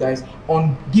in disguise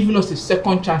on giving us a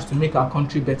second chance to make our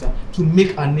country better, to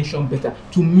make our nation better,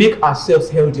 to make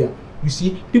ourselves healthier. You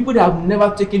see, people that have never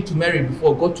taken turmeric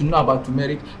before got to know about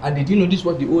turmeric, and they didn't know this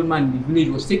was the old man in the village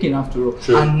was taking after all.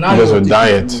 Sure. And now there's a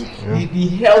diet. The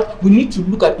health. We need to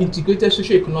look at integrated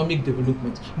socio-economic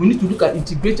development. We need to look at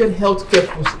integrated healthcare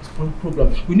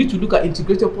programs. We need to look at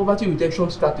integrated poverty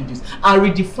reduction strategies and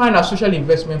redefine our social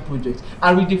investment projects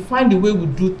and redefine the way we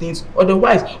do things.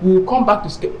 Otherwise, we will come back to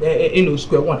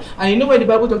square one. And you know where the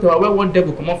Bible talks about where one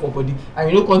devil come out for body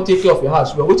and can't take care of your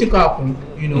house. Well, what can happen?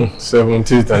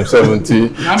 70 times 70.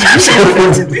 I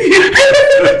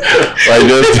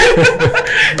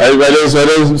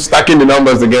just stacking the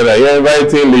numbers together. You're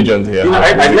inviting legend here.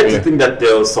 I'd like to think that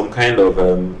there was some kind of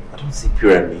I don't see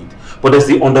pyramid, but there's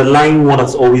the underlying one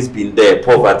that's always been there,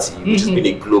 poverty, which has been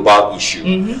a global issue,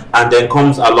 and then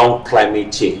comes along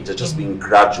climate change, that's just been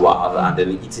gradual, and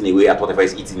then eating away at whatever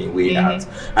is eating away at,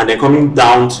 and then coming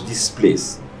down to this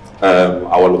place,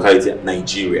 our locality,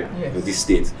 Nigeria, in this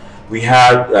state. We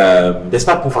had there's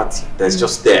that poverty that's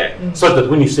just there, such that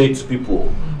when you say to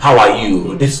people, "How are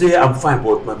you?" they say, "I'm fine,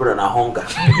 but my brother na hunger."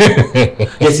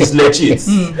 Yes, it's legit.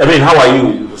 I mean, how are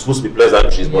you? You're supposed to be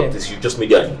pleasantries, but you just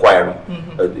made an inquiry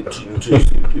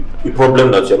to a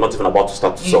problem that you're not even about to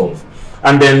start to solve.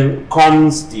 And then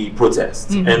comes the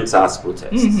protest, NSAS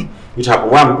protests, which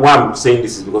happened. Why I'm saying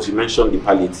this is because you mentioned the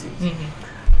palliative.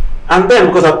 And then,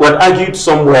 because I had argued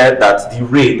somewhere that the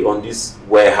raid on these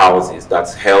warehouses that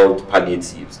held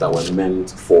palliatives that were meant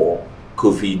for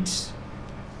COVID,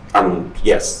 and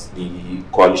yes, the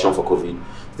coalition for COVID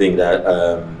thing, that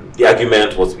the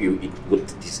argument was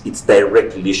its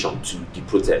direct relation to the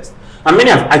protest. And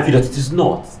many have argued that it is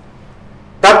not.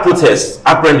 That protest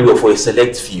apparently were for a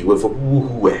select few, were for people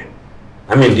who were.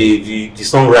 I mean, the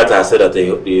songwriter said that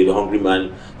the hungry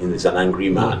man is an angry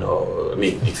man, or I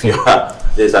mean, if you are,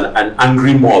 there's an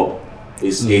angry mob,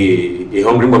 is a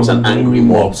hungry mob is an angry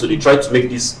mob. So they tried to make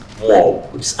this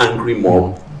mob, this angry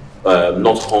mob,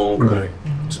 not hungry,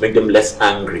 to make them less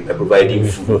angry by providing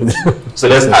food. So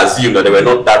let's assume that they were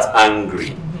not that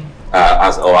angry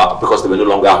because they were no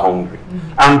longer hungry.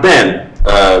 And then,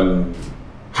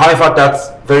 however,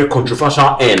 that very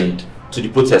controversial end to the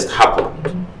protest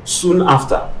happened. Soon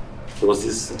after, there was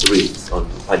this raid on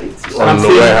palliative. It's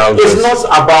not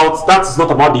about that. Is not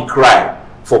about the cry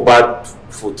for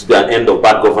to be an end of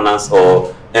bad governance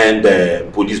or end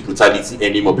police brutality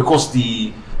anymore, because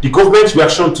the government's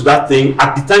reaction to that thing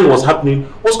at the time it was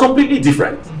happening was completely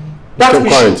different. That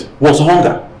issue was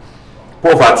hunger,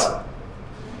 poverty.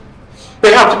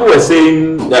 Perhaps people were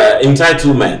saying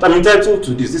entitlement. I'm entitled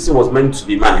to this. This thing was meant to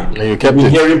be mine. And you kept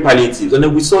hearing palliatives, and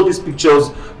then we saw these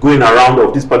pictures going around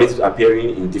of these palliatives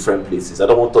appearing in different places. I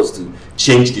don't want us to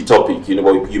change the topic,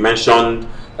 but you mentioned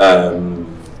the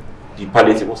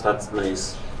palliative. What's that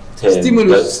nice term?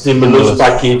 Stimulus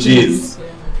packages.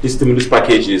 The stimulus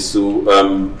packages. So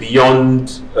beyond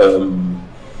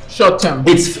short term.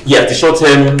 It's the short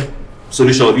term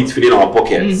solution of it filling our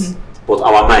pockets, but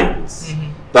our minds.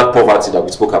 That poverty that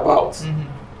we spoke about.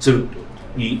 So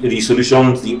the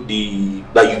solutions that you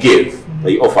gave, that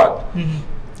you offered,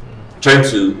 trying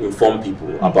to inform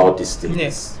people about these things.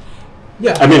 Yes.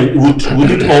 Yeah. I mean,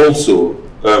 would it also,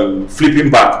 flipping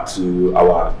back to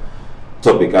our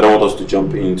topic, I don't want us to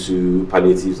jump into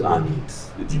palliatives and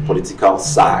the political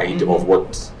side of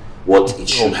what it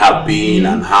should have been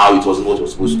and how it wasn't what it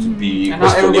was supposed to be, and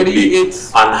how everybody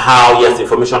eats, and how, yes,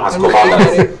 information has come out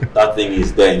that that thing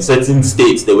is there. In certain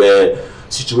states, they were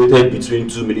situated between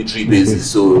two military bases,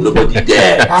 so nobody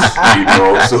dared, you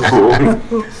know. So,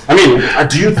 I mean,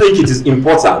 do you think it is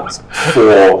important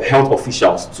for health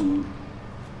officials to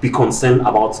be concerned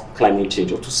about climate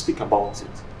change or to speak about it?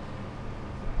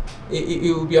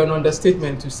 It would be an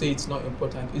understatement to say it's not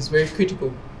important. It's very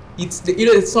critical.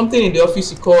 It's something in the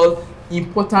office you call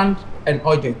important and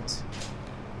urgent.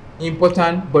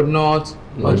 Important but not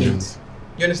urgent.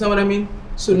 You understand what I mean?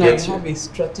 So now you have a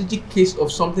strategic case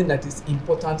of something that is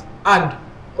important and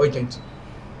urgent.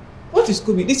 What is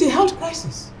COVID? It's a health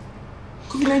crisis.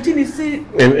 COVID-19 is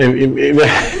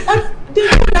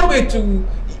there's no way to.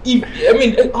 I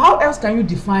mean, how else can you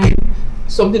define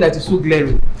something that is so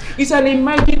glaring? It's an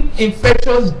emerging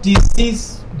infectious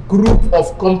disease group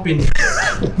of companies.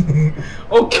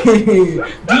 Okay,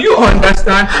 do you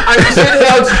understand? And you say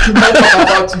health should not talk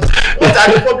about it. What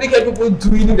are the public health people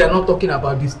doing if they're not talking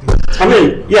about these things? I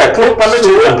mean, yeah, climate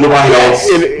change and global health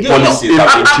policies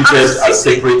have been treated as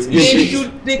separate issues.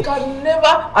 They can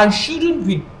never and shouldn't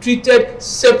be treated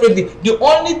separately. The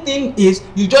only thing is,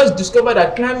 you just discover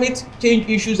that climate change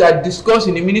issues are discussed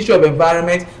in the Ministry of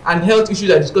Environment and health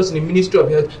issues are discussed in the Ministry of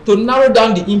Health to narrow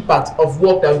down the impact of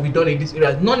work that will be done in these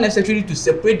areas, not necessarily to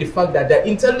separate the fact that they're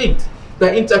interlinked,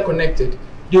 they're interconnected.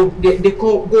 They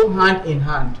go hand in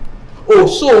hand. Oh,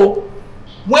 so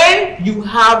when you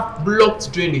have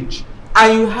blocked drainage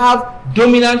and you have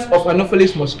dominance of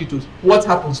Anopheles mosquitoes, what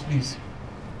happens, please?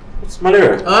 It's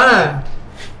malaria.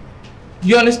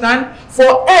 You understand?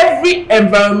 For every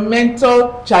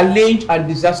environmental challenge and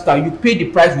disaster, you pay the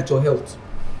price with your health.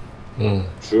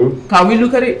 True. Can we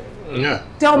look at it? Yeah.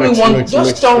 Tell me one.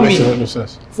 Just tell me.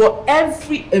 For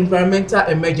every environmental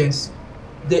emergency,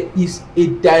 there is a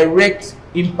direct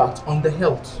impact on the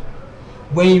health.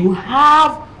 When you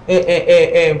have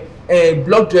a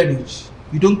blood drainage,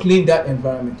 you don't clean that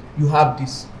environment. You have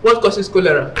this. What causes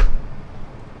cholera?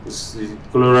 It's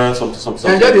cholera,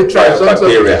 something. And then they try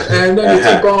bacteria. And then they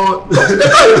take on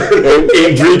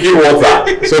in drinking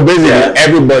water. So basically,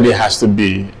 everybody has to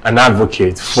be an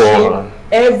advocate for.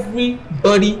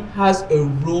 Everybody has a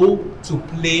role to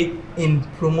play in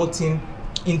promoting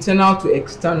internal to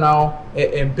external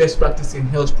best practice in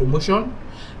health promotion.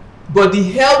 But the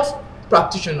health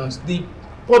practitioners, the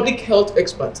public health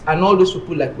experts, and all those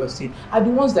people, like we're saying, are the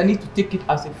ones that need to take it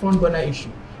as a front burner issue.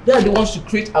 They are the ones to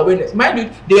create awareness. Mind you,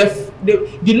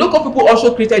 the local people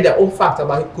also created their own fact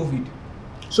about COVID.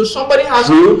 So somebody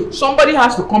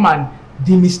has to come and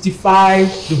demystify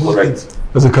the whole thing.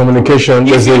 There's a communication.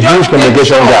 There's a huge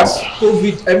communication gap.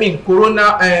 COVID,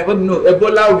 Corona,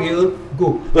 Ebola will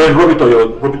go. Rub it on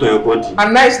your body.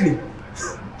 And nicely,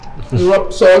 you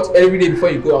rub salt every day before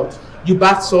you go out. You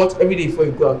bath salt every day before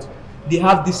you go out. They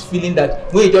have this feeling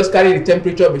that when you just carry the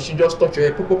temperature machine, just touch your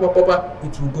head, it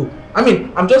will go. I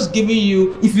mean, I'm just giving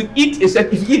you, if you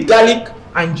eat garlic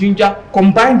and ginger,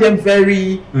 combine them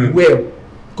very well,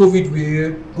 COVID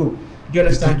will go. Do you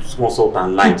understand? Small salt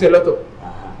and lime. It's a lot of.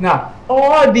 Now,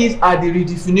 all these are the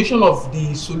redefinition of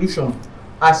the solution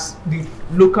as the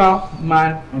local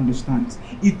man understands.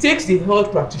 It takes the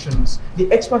health practitioners,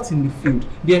 the experts in the field,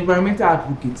 the environmental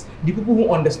advocates, the people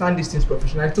who understand these things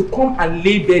professionally to come and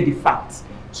lay bare the facts.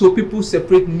 So people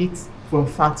separate myths from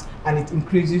facts and it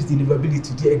increases the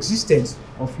livability, the existence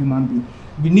of human beings.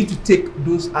 We need to take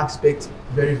those aspects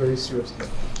very, very seriously.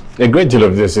 A great deal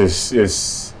of this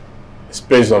is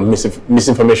based on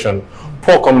misinformation,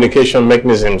 poor communication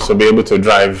mechanisms to be able to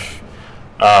drive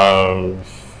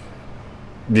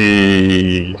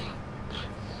the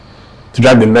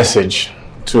message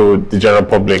to the general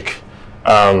public.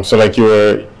 So like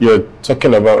you're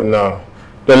talking about now,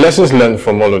 the lessons learned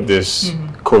from all of this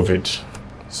COVID.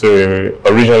 So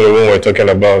originally when we were talking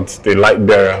about the light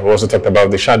bearer, we also talked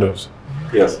about the shadows.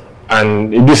 Yes.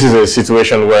 And this is a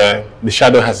situation where the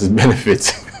shadow has its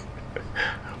benefits.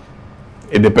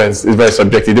 It depends. It's very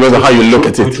subjective. It depends on how you look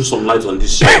at it. Throw some light on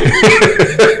this shadow.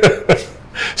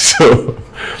 So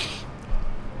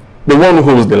the one who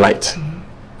holds the light,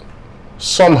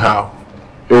 somehow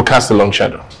it will cast a long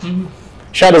shadow.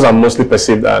 Shadows are mostly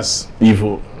perceived as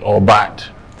evil or bad,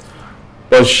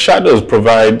 but shadows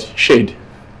provide shade.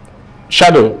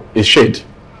 Shadow is shade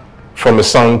from a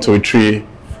sun to a tree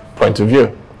point of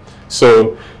view.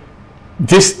 So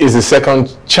this is a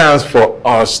second chance for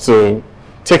us to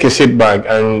take a seat back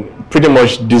and pretty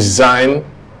much design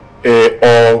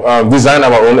design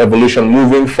our own evolution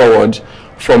moving forward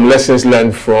from lessons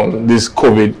learned from this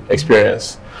COVID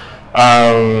experience.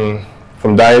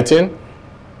 From dieting,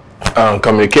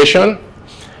 communication,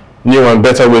 new and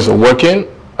better ways of working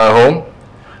at home,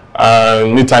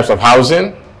 new types of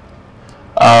housing,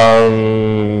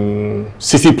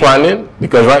 city planning,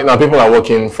 because right now people are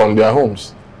working from their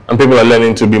homes and people are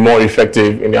learning to be more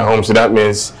effective in their homes. So that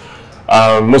means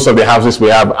most of the houses we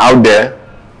have out there,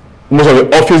 most of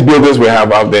the office buildings we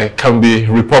have out there can be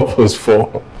repurposed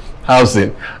for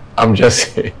housing. I'm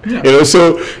just saying, you know,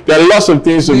 so there are lots of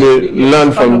things to be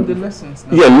learned from the lessons.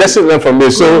 Yeah, lessons learned from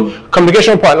this. So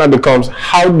communication partner becomes,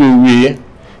 how do we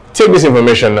take this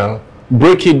information now,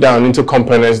 break it down into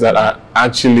components that are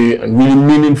actually really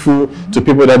meaningful to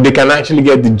people, that they can actually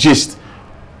get the gist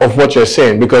of what you're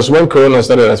saying. Because when Corona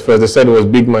started at first, they said it was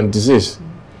big man disease.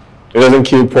 It doesn't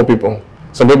kill poor people.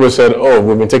 Some people said, oh,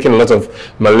 we've been taking a lot of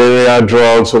malaria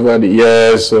drugs over the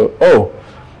years.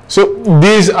 So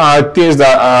these are things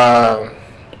that are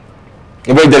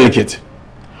very delicate.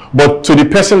 But to the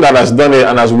person that has done it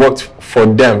and has worked for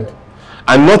them,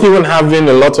 and not even having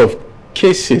a lot of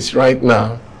cases right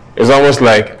now, it's almost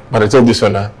like, but I told this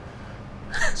one now.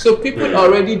 So people are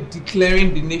already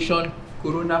declaring the nation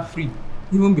corona-free,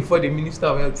 even before the Minister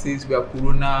of Health says we are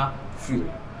corona-free.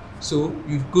 So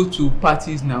you go to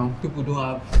parties now, people don't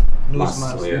have nose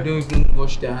masks, they don't even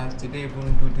wash their hands, they don't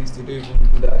even do this, they don't even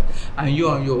do that, and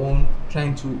you're on your own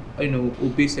trying to, you know,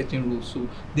 obey certain rules. So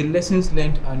the lessons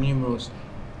learned are numerous.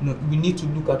 You know, we need to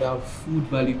look at our food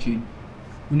value chain.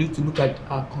 We need to look at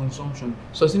our consumption.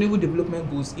 Sustainable Development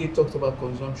Goals 8 talks about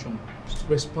consumption,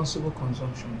 responsible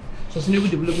consumption. Sustainable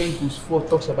Development Goals 4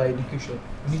 talks about education.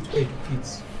 We need to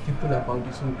educate people about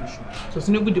this whole issue.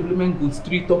 Sustainable Development Goals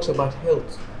 3 talks about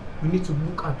health. We need to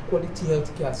look at quality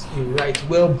healthcare as a right,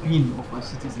 well-being of our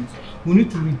citizens. We need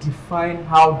to redefine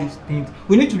how these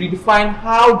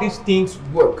things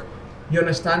work. You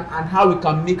understand? And how we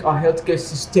can make our healthcare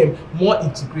system more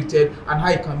integrated and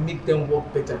how you can make them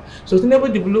work better. Sustainable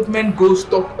Development Goals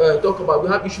talk about, we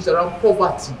have issues around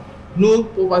poverty. No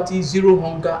poverty, zero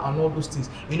hunger, and all those things.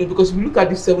 You know, because if you look at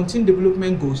the 17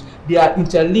 development goals, they are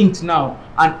interlinked now,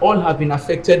 and all have been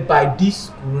affected by this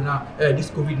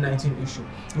COVID-19 issue.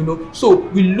 You know, so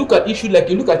we look at issue like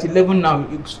you look at 11 now.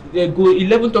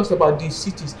 11 talks about the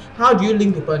cities. How do you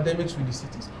link the pandemics with the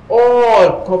cities?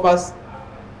 All covers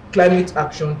climate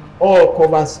action, all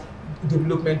covers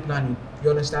development planning. You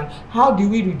understand? How do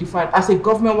we redefine? As a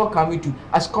government, what can we do?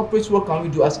 As corporates, what can we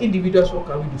do? As individuals, what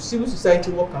can we do? Civil society,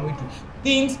 what can we do?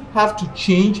 Things have to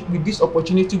change with this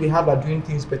opportunity we have at doing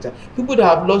things better. People that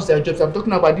have lost their jobs, I'm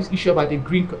talking about this issue about the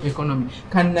green economy.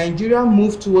 Can Nigeria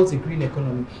move towards a green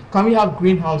economy? Can we have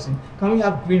green housing? Can we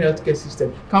have green healthcare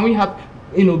system? Can we have,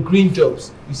 you know, green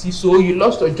jobs? You see, so you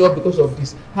lost your job because of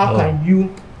this. How can you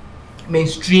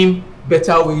mainstream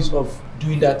better ways of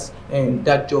doing that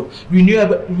job?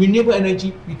 Renewable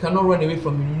energy, we cannot run away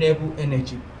from renewable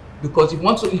energy, because if you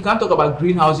want to, you can't talk about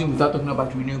green housing without talking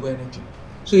about renewable energy.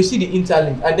 So you see the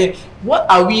interlink. And then what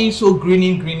are we so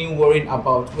greening worrying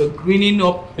about? We're greening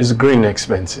up. Is green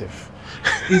expensive?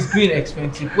 Is green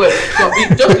expensive? Well, so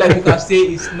just like you can say,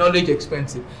 is knowledge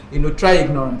expensive? You know, try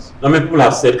ignorance. I mean, people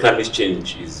have said climate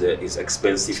change is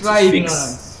expensive try to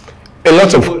ignorance. fix. A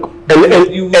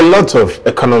lot of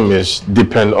economies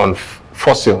depend on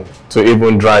fossil to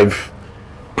even drive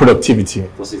productivity.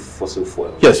 Fossil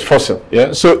fuel. Yes, fossil.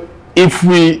 Yeah. So if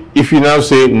you now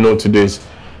say no to this,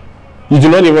 you do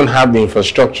not even have the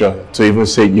infrastructure to even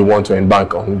say you want to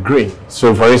embark on green.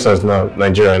 So for instance, now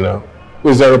Nigeria now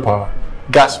with zero power,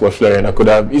 gas were flaring that could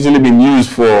have easily been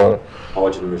used for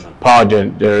Power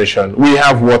generation. We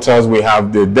have waters, we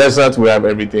have the desert, we have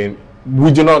everything.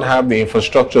 We do not have the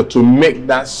infrastructure to make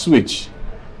that switch,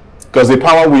 because the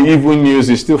power we even use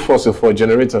is still fossil for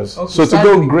generators. Okay, so sadly,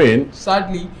 to go green,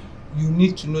 sadly, you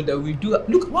need to know that we do.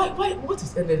 Look, what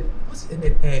is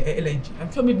LNG?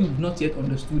 I'm sure maybe we've not yet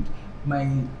understood my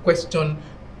question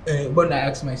when I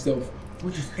ask myself,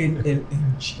 what is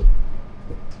LNG?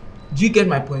 Do you get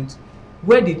my point?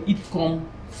 Where did it come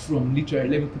from? Literally,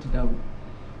 let me put it that way.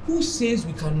 Who says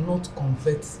we cannot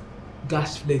convert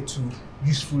gas flare to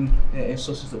useful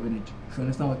sources of energy? If you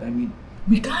understand what I mean,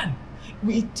 we can.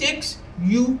 It takes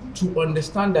you to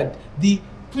understand that the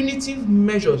punitive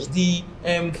measures, the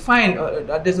fine,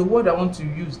 there's a word I want to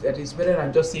use that is better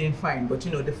than just saying fine, but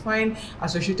you know, the fine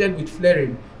associated with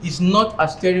flaring is not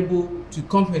as terrible to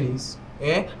companies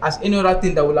as any other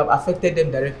thing that will have affected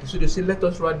them directly. So they say, let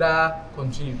us rather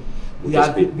continue. we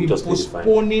have been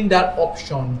postponing that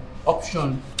option.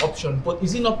 But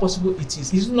is it not possible? It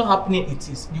is. Is it not happening? It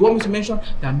is. You want me to mention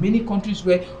there are many countries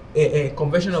where a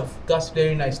conversion of gas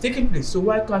flaring is taking place. So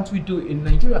why can't we do it in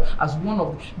Nigeria as one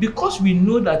of the, because we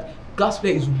know that gas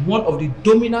flare is one of the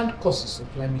dominant causes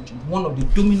of climate change. One of the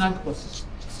dominant causes.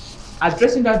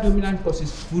 Addressing that dominant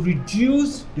causes will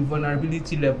reduce the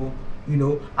vulnerability level, you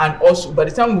know, and also by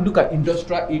the time we look at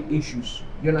industrial issues,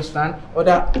 you understand,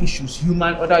 other issues,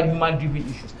 other human-driven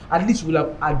issues, at least we'll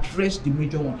have addressed the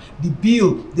major one.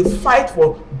 The fight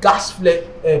for gas flare,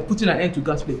 putting an end to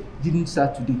gas flare, didn't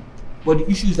start today. But the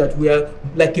issue is that we are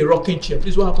like a rocking chair.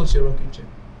 Please, what happens to a rocking chair?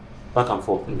 Back and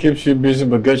forth. It keeps you busy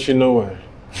but gets you nowhere.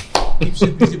 Keeps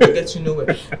you busy but gets you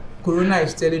nowhere. Corona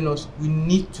is telling us we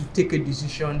need to take a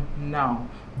decision now.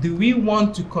 Do we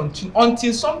want to continue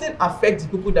until something affects the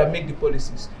people that make the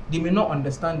policies? They may not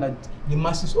understand that the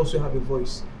masses also have a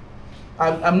voice.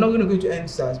 I'm not going to go into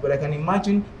NSAS, but I can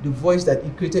imagine the voice that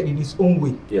it created in its own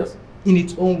way. Yes. In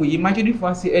its own way. Imagine if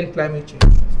I say end climate change,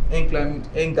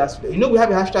 end gas flare. You know we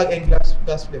have a hashtag end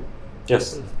gas flare.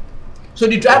 Yes. So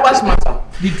the drivers matter.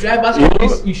 The drivers of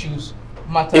these issues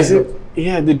matter. Is it?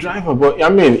 Yeah, the driver. But I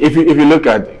mean, if you look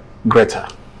at Greta,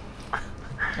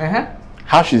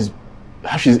 how she's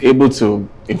able to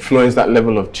influence that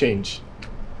level of change.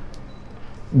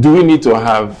 Do we need to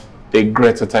have a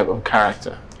Greta type of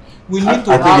character? We need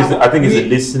to I think it's a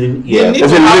listening ear.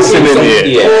 It's a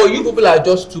listening ear. Oh, you people are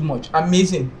just too much.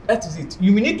 Amazing. That is it.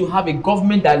 You need to have a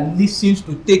government that listens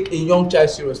to take a young child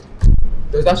seriously.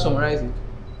 Does that summarize it?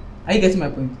 Are you getting my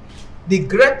point? The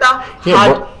Greta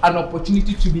had an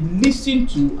opportunity to be listened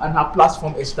to and her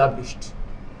platform established.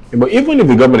 But even if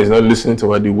the government is not listening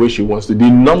to her the way she wants to, the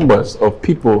numbers of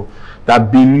people that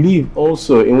believe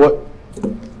also in what,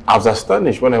 I was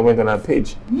astonished when I went on her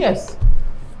page. Yes.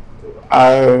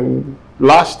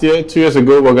 Last year, 2 years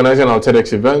ago, we were organizing our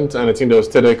TEDx event, and I think there was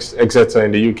TEDx Exeter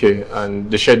in the UK, and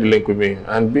they shared the link with me.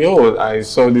 And behold, I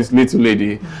saw this little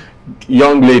lady,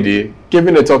 young lady,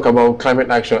 giving a talk about climate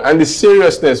action, and the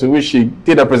seriousness with which she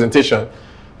did her presentation.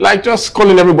 Like just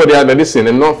calling everybody out, listen,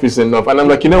 enough is enough. And I'm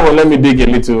like, you know what, let me dig a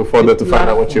little further to find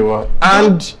out what you want.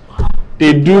 And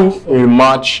they do a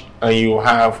march, and you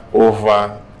have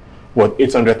over, what,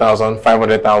 800,000,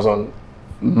 500,000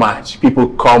 march. People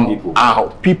come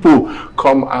out. People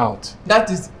come out.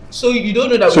 That is, so you don't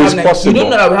know that we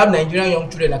have Nigerian young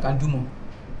children that can do more,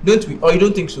 don't we? Or you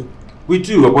don't think so? We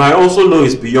do, but I also know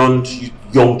it's beyond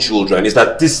young children. It's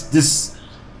that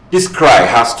this cry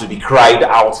has to be cried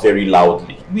out very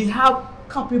loudly. We have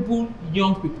capable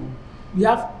young people. We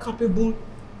have capable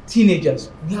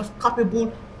teenagers. We have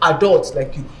capable adults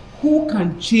like you who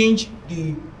can change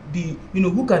the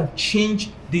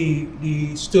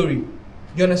story.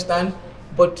 You understand?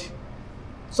 But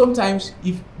sometimes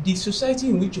if the society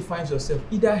in which you find yourself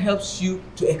either helps you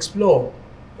to explore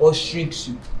or shrinks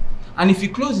you. And if you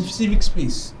close the civic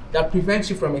space that prevents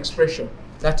you from expression,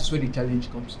 that is where the challenge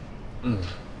comes in.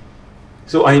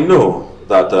 So I know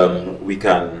that we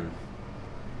can.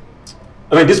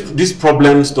 I mean, these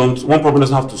problems don't. One problem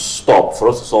doesn't have to stop for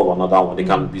us to solve another one. They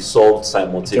can be solved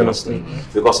simultaneously.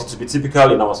 Because it would be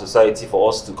typical in our society for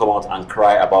us to come out and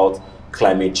cry about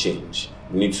climate change.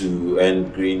 We need to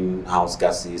end greenhouse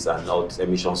gases and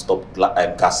emissions, stop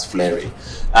gas flaring.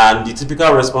 And the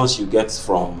typical response you get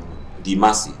from the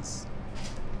masses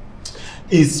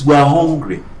is, we're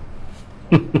hungry.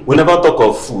 We never talk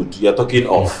of food, you're talking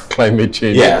of climate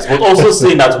change. Yes, but also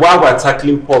saying that while we're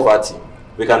tackling poverty,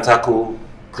 we can tackle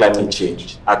climate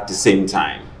change at the same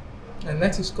time. And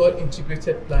that is called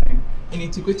integrated planning. In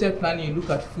integrated planning, you look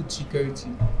at food security,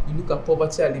 you look at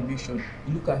poverty alleviation,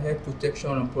 you look at health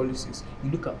protection and policies,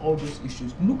 you look at all those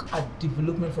issues. Look at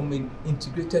development from an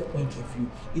integrated point of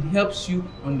view. It helps you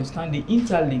understand the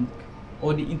interlink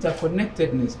or the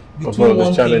interconnectedness between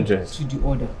one thing to the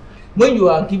other. When you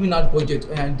are giving out budget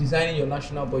and designing your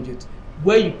national budget,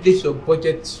 where you place your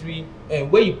budgetary,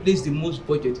 where you place the most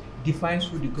budget defines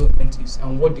who the government is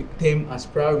and what they term as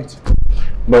priority.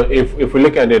 But if we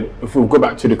look at it, if we go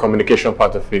back to the communication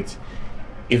part of it,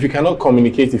 if you cannot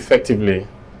communicate effectively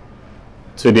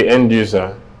to the end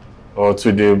user or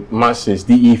to the masses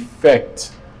the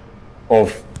effect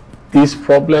of these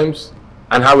problems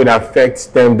and how it affects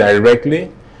them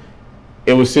directly,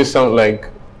 it will still sound like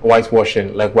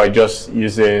whitewashing, like we're just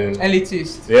using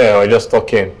elitist. Yeah, we're just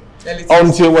talking. Elitist.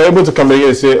 Until we're able to communicate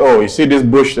and say, oh, you see this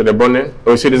bush that they're burning,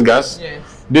 or you see this gas?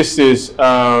 Yes. This is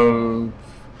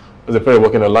the period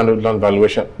working on land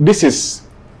valuation. This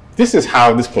is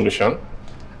how this pollution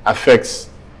affects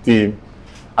the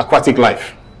aquatic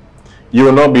life. You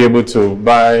will not be able to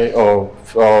buy or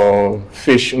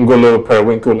fish ngolo,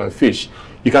 periwinkle, and fish.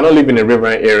 You cannot live in a river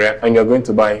area and you're going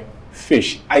to buy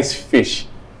fish, ice fish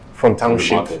from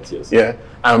township, market, yes. yeah,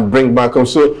 and bring back home.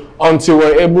 So until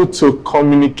we're able to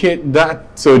communicate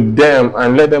that to them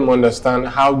and let them understand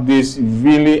how this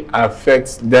really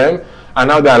affects them and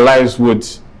how their lives would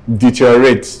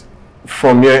deteriorate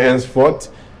from here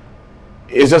henceforth,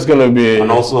 it's just going to be...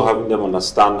 And also having them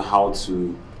understand how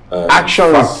to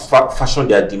fashion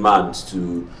their demands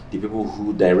to the people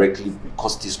who directly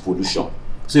cause this pollution.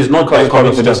 So it's not like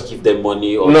coming to just give them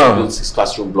money or to build 6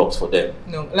 classroom blocks for them.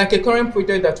 No, like a current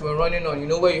project that we're running on,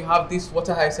 where you have this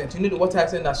water hyacinth. The water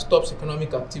hyacinth that stops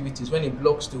economic activities when it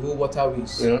blocks the whole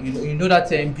waterways. Yeah. That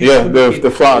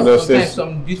the flower. Sometimes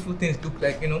some beautiful things look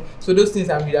like, So those things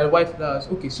are white flowers.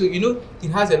 Okay, so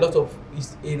it has a lot of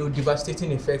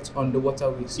devastating effects on the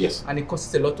waterways. Yes. And it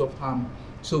causes a lot of harm.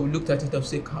 So we looked at it and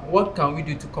said, what can we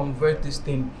do to convert this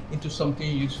thing into something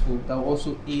useful that will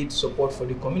also aid support for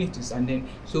the communities? And then,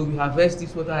 so we harvest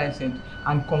this water hyacinth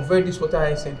and convert this water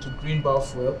hyacinth to green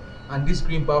biofuel. And these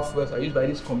green biofuels are used by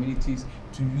these communities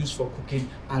to use for cooking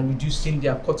and reducing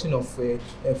their cutting of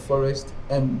forest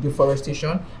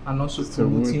deforestation, and also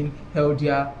promoting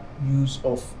healthier use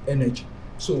of energy.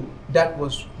 So that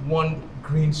was one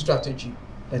green strategy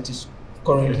that is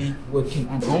currently working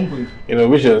and ongoing.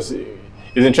 Which is...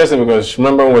 It's interesting because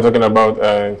remember when we're talking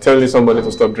about telling somebody to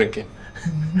stop drinking?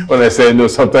 When I say no,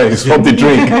 sometimes it's fun to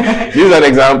drink. This is an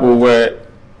example where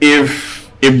if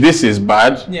this is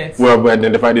bad, yes, we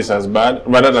identify this as bad,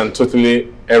 rather than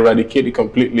totally eradicate it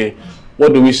completely,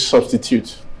 what do we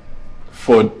substitute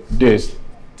for this?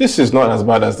 This is not as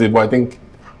bad as this, but I think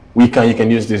you can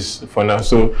use this for now.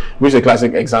 So which is a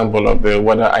classic example of the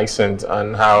water hyacinth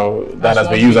and how that has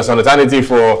been used as an alternative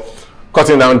for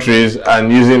cutting down trees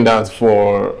and using that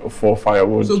for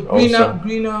firewood. So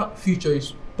greener future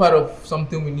is part of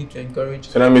something we need to encourage.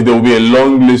 So that means there will be a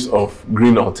long list of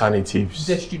green alternatives.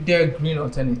 There are green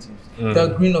alternatives. There are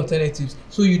green alternatives.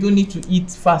 So you don't need to eat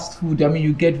fast food.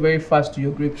 You get very fast to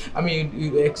your grave.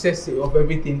 You excess of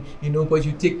everything, but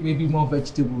you take maybe more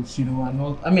vegetables, and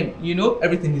all.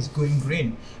 Everything is going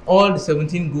green. All the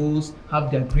 17 goals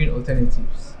have their green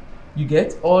alternatives. You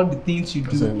get all the things you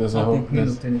do have the green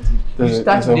alternative. You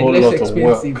start with the less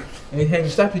expensive, and you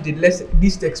start with the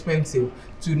least expensive,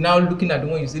 to now looking at the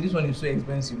one you say this one is so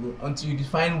expensive, until you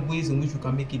define ways in which you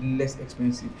can make it less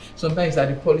expensive. Sometimes there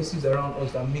are the policies around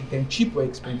us that make them cheap or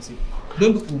expensive.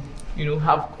 Don't people,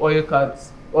 have oil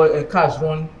cars or cars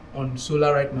run on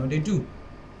solar right now? They do,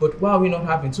 but why are we not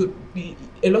having? So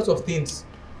a lot of things,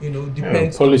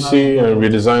 depends policy on and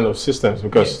redesign of systems,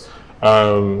 because.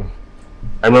 Yes.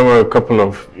 I remember a couple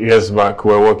of years back,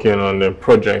 we were working on a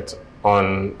project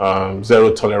on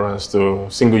zero tolerance to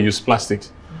single-use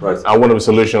plastics. Right. And one of the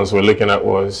solutions we're looking at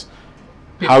was,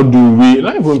 how do we,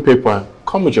 not even paper,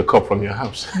 come with your cup from your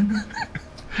house.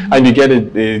 And you get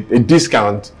a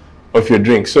discount of your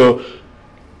drink. So,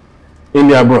 in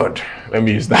the abroad, let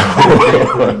me use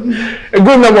that word. A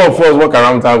good number of us walk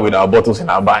around town with our bottles in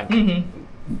our bag.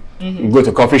 We go to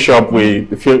a coffee shop, we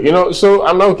feel, so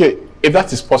I'm like, okay, if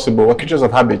that is possible, we're creatures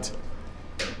of habit.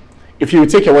 If you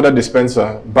take your water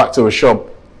dispenser back to a shop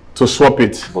to swap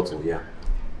it, bottle, yeah.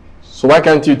 So why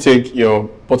can't you take your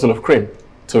bottle of cream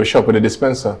to a shop with a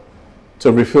dispenser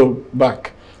to refill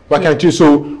back? Why can't you?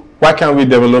 So why can't we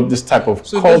develop this type of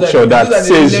culture that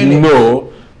says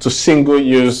no to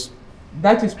single-use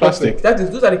That is plastic.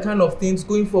 Perfect. Those are the kind of things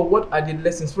going for. What are the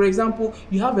lessons? For example,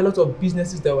 you have a lot of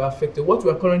businesses that were affected. What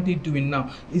we are currently doing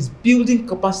now is building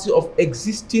capacity of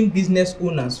existing business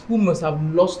owners who must have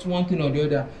lost one thing or the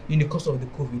other in the course of the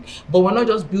COVID. But we're not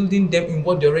just building them in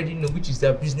what they already know, which is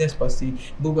their business per se,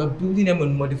 but we're building them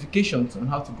on modifications on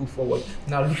how to go forward.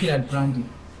 Now looking at branding,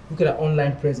 looking at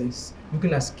online presence,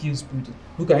 looking at skills building,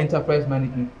 looking at enterprise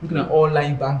management, looking at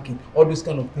online banking, all those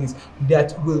kind of things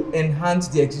that will enhance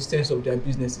the existence of their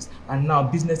businesses. And now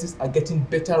businesses are getting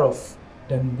better off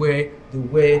than where they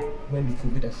were when the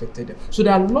COVID affected them. So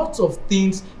there are lots of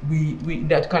things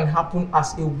that can happen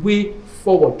as a way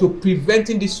forward to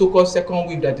preventing this so-called second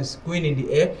wave that is going in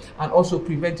the air, and also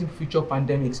preventing future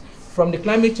pandemics. From the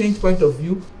climate change point of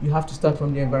view, you have to start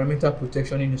from the environmental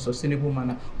protection in a sustainable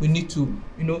manner. We need to,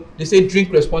 they say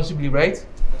drink responsibly, right?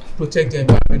 Protect the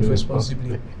environment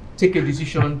responsibly. Take a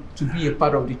decision to be a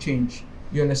part of the change.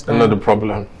 You understand? Not the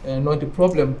problem. Not the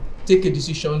problem. Take a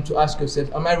decision to ask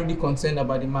yourself, am I really concerned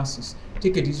about the masses?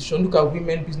 Take a decision. Look at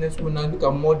women business owners, look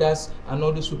at mothers and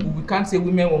all those people. We can't say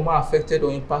women were more affected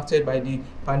or impacted by the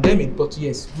pandemic, but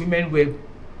yes, women were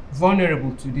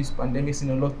vulnerable to these pandemics in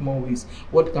a lot more ways.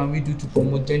 What can we do to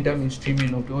promote gender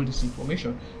mainstreaming of all this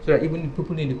information so that even the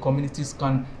people in the communities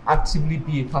can actively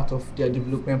be a part of their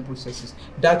development processes?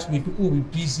 That way, people will be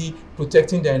busy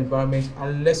protecting their environment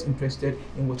and less interested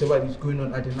in whatever is going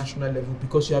on at the national level,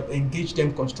 because you have engaged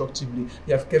them constructively,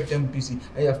 you have kept them busy,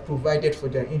 and you have provided for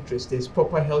their interests. There's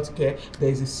proper healthcare, there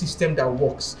is a system that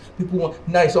works. People want,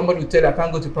 now if somebody will tell you, I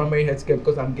can't go to primary healthcare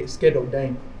because I'm scared of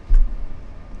dying.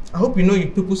 I hope you know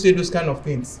people say those kind of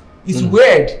things. It's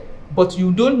weird, but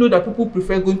you don't know that people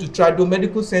prefer going to trado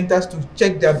medical centers to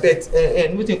check their beds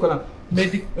and what do you call them?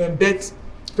 Beds,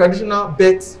 traditional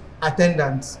beds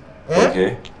attendants.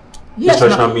 Okay. Yes,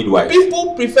 traditional midwives.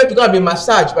 People prefer to go and be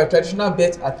massaged by traditional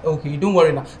beds at, okay, don't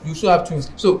worry now, you still have twins.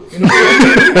 So, you know,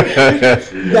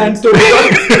 than to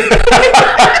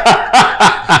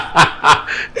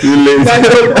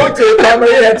go to a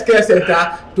primary healthcare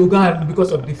center to go and,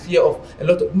 because of the fear of a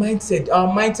lot of mindset. Our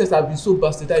mindsets have been so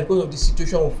bastardized because of the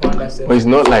situation we found ourselves. But it's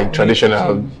not like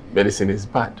traditional medicine is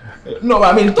bad. No,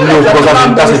 I mean, it's not No, like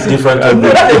because that's a different no,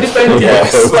 that's a different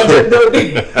yes. No, but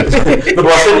in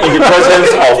the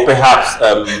presence of perhaps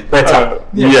better.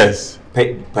 Yes.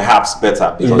 Perhaps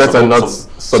better. It's better, not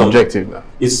subjective now.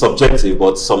 It's subjective,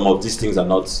 but some of these things are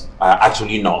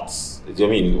actually not. Do you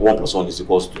mean 1 + 1 is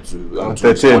equals to 2?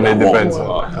 13, it depends.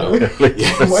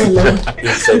 Yes. In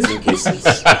certain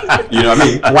cases. You know what I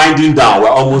mean? Winding down, we're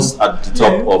almost at the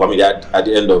top of, at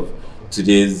the end of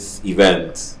today's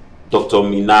event. Dr.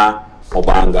 Mina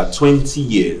Ogbanga, 20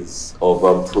 years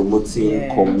of promoting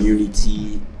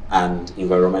community and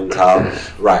environmental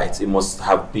rights. It must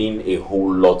have been a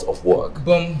whole lot of work.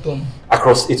 Boom, boom.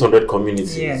 Across 800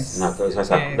 communities. Yes.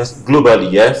 That's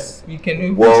globally, yes. We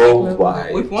can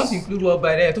worldwide. If you want to include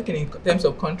worldwide, they're talking in terms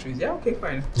of countries. Yeah, okay,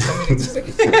 fine.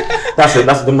 That's it.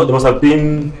 There must have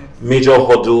been major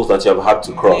hurdles that you have had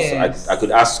to cross. Yes. I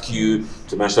could ask you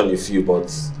to mention a few, but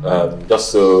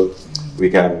just so we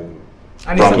can.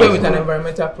 And it's here with an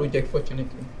environmental project,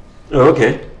 fortunately. Oh,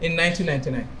 okay. In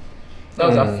 1999. That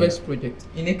was our first project.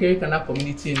 In Ekere Kana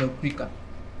community in Okrika.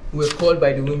 We were called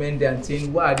by the women there and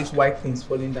saying, why are these white things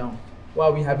falling down? Why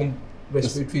are we having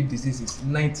respiratory diseases?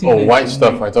 1999. Oh, white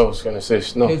stuff. I thought I was going to say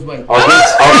snow. I was going to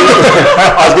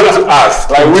ask.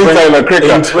 Like winter in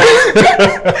Okrika.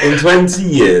 In 20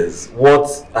 years, what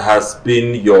has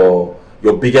been your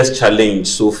biggest challenge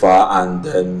so far,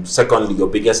 and secondly, your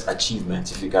biggest achievement,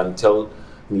 if you can tell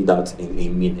me that in a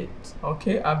minute?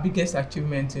 Okay, our biggest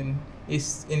achievement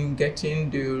is in getting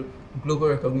the global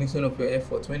recognition of your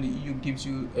efforts. When the EU gives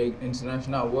you an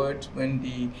international award, when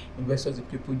the investors, the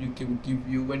people UK will give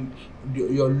you, when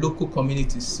your local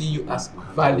communities see you as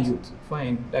valued,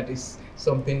 fine, that is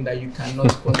something that you cannot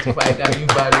quantify, that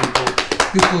invaluable.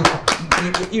 People,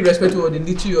 irrespective of the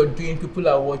little you're doing, people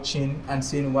are watching and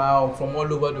saying, wow, from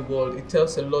all over the world. It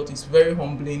tells a lot. It's very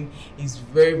humbling. It's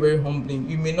very, very humbling.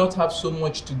 You may not have so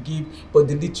much to give, but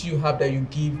the little you have that you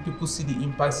give, people see the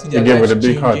impact, see their lives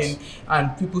changing,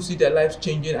 and people see their lives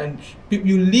changing, and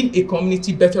you leave a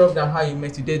community better off than how you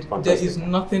met it. There is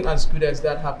nothing as good as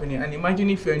that happening. And imagine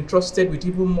if you're entrusted with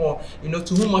even more,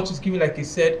 to whom much is given, like I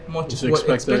said, much is what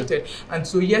expected. And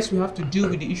so yes, we have to deal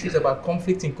with the issues about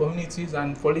conflict in communities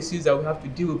and policies that we have to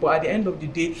deal with. But at the end of the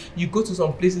day, you go to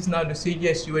some places now to say,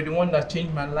 yes, you were the one that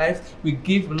changed my life. We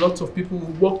give lots of people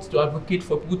who worked to advocate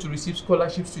for people to receive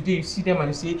scholarships. Today you see them and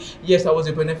you say, yes, I was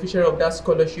a beneficiary of that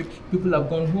scholarship. People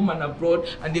have gone home and abroad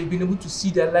and they've been able to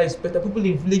see their lives better. People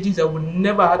in villages that would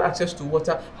never had access to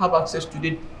water have access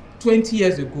today. 20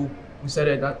 years ago we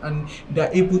started that, and they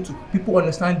are able to, people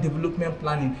understand development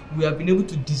planning. We have been able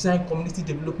to design community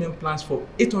development plans for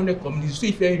 800 communities. So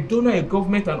if you're a donor, a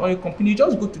government, and oil company,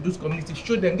 just go to those communities,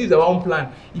 show them this is our own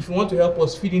plan. If you want to help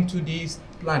us feed into this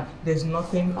plan, there's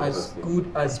nothing as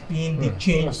good as being the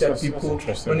change that people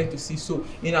wanted to see. So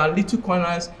in our little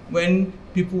corners, when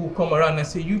people will come around and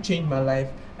say, you changed my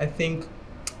life, I think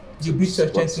you beat your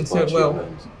chest and say, well,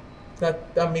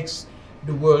 that makes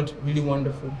the world really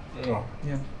wonderful.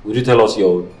 Yeah. Would you tell us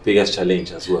your biggest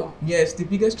challenge as well? Yes, the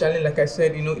biggest challenge, like I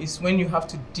said, is when you have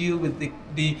to deal with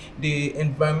the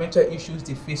environmental issues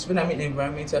they face. When I mean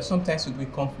environmental, sometimes it will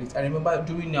be conflict. I remember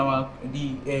during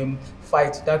the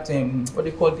fight that what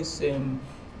they call this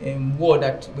war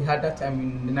that we had that time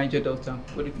in the Niger Delta,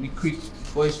 the Creek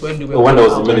boys, when they were when there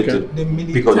was the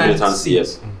militancy,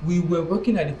 yes. We were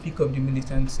working at the peak of the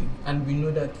militancy, and we know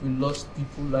that we lost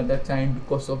people at that time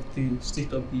because of the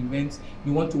state of the events.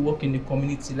 We want to work in the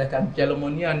community, like at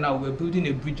Jalomonia now, we're building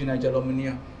a bridge in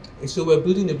Jalomonia. So we're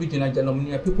building a bridge in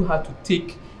Jalomonia. People had to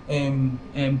take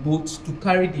boats to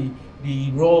carry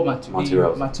the raw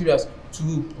materials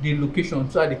to the location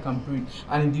so that they can breathe.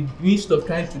 And in the midst of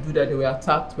trying to do that, they were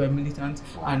attacked by militants.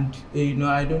 And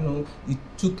I don't know, it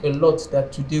took a lot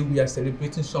that today we are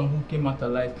celebrating some who came out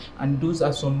alive. And those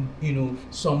are some,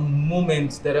 some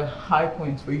moments that are high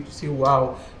points for you to say,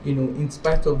 wow, in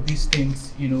spite of these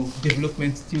things,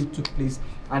 development still took place.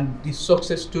 And the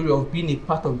success story of being a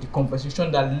part of the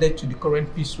conversation that led to the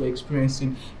current peace we're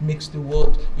experiencing makes the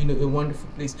world, a wonderful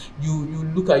place. You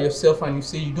look at yourself and you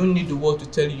say you don't need the world to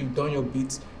tell you you've done your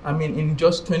bit. I mean, in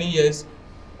just 20 years,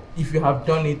 if you have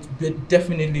done it, but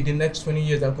definitely the next 20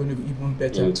 years are going to be even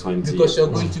better. Because you're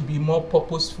going to be more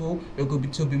purposeful, you're going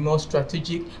to be more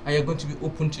strategic, and you're going to be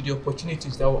open to the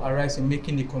opportunities that will arise in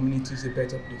making the communities a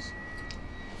better place.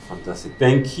 Fantastic.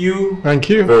 Thank you. Thank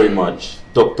you very much,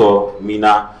 Dr.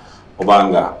 Mina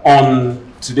Ogbanga.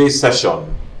 On today's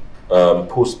session,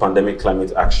 post-pandemic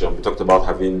climate action, we talked about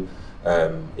having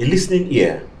a listening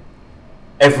ear.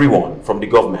 Everyone from the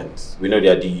government, we know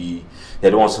they're the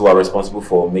ones who are responsible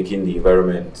for making the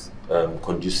environment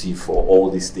conducive for all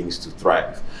these things to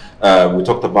thrive. We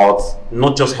talked about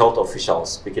not just health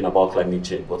officials speaking about climate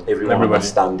change, but everyone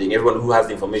understanding, everyone who has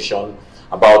the information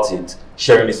about it,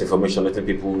 sharing this information, letting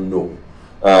people know.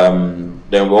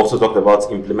 Then we also talked about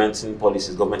implementing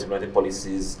policies, government implementing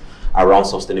policies around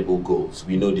sustainable goals.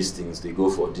 We know these things, they go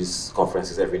for these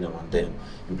conferences every now and then,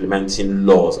 implementing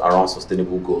laws around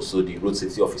sustainable goals. So the road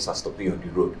safety officer stopping on the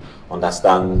road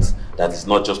understands that it's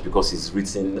not just because he's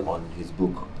written on his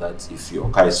book that if your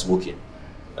car is smoking,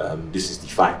 this is the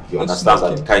fine. He understands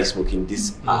that the car is smoking,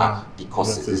 these are the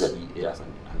causes, these are the areas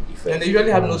and effects. And they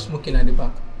usually have no smoking at the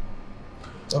back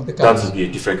of the car. That would be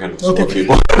a different kind of smoking.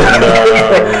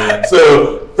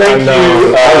 So thank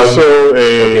you. Also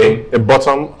a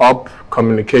bottom-up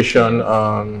communication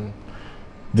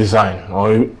design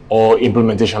or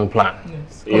implementation plan.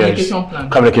 Yes.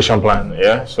 Communication plan.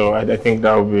 Yeah. So I think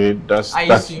that would be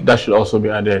that should also be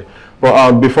added.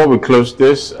 But before we close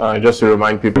this, just to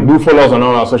remind people, do follow us on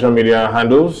all our social media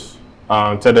handles: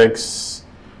 TEDx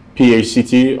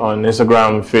PHCT on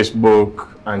Instagram, Facebook,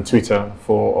 and Twitter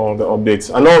for all the updates,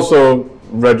 and also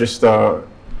register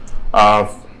our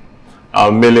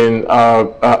mailing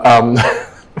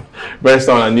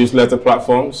register on our newsletter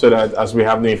platform so that as we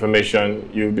have the information,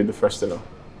 you'll be the first to know.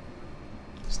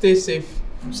 Stay safe.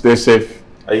 Stay safe.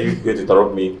 Are you going to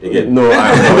interrupt me again? No,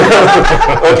 I'm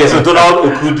not. Okay, so Donald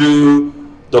Okudu,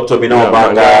 Dr. Mina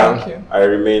Ogbanga, I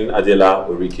remain Adela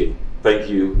Orike. Thank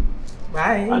you.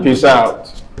 Bye. Peace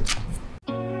out.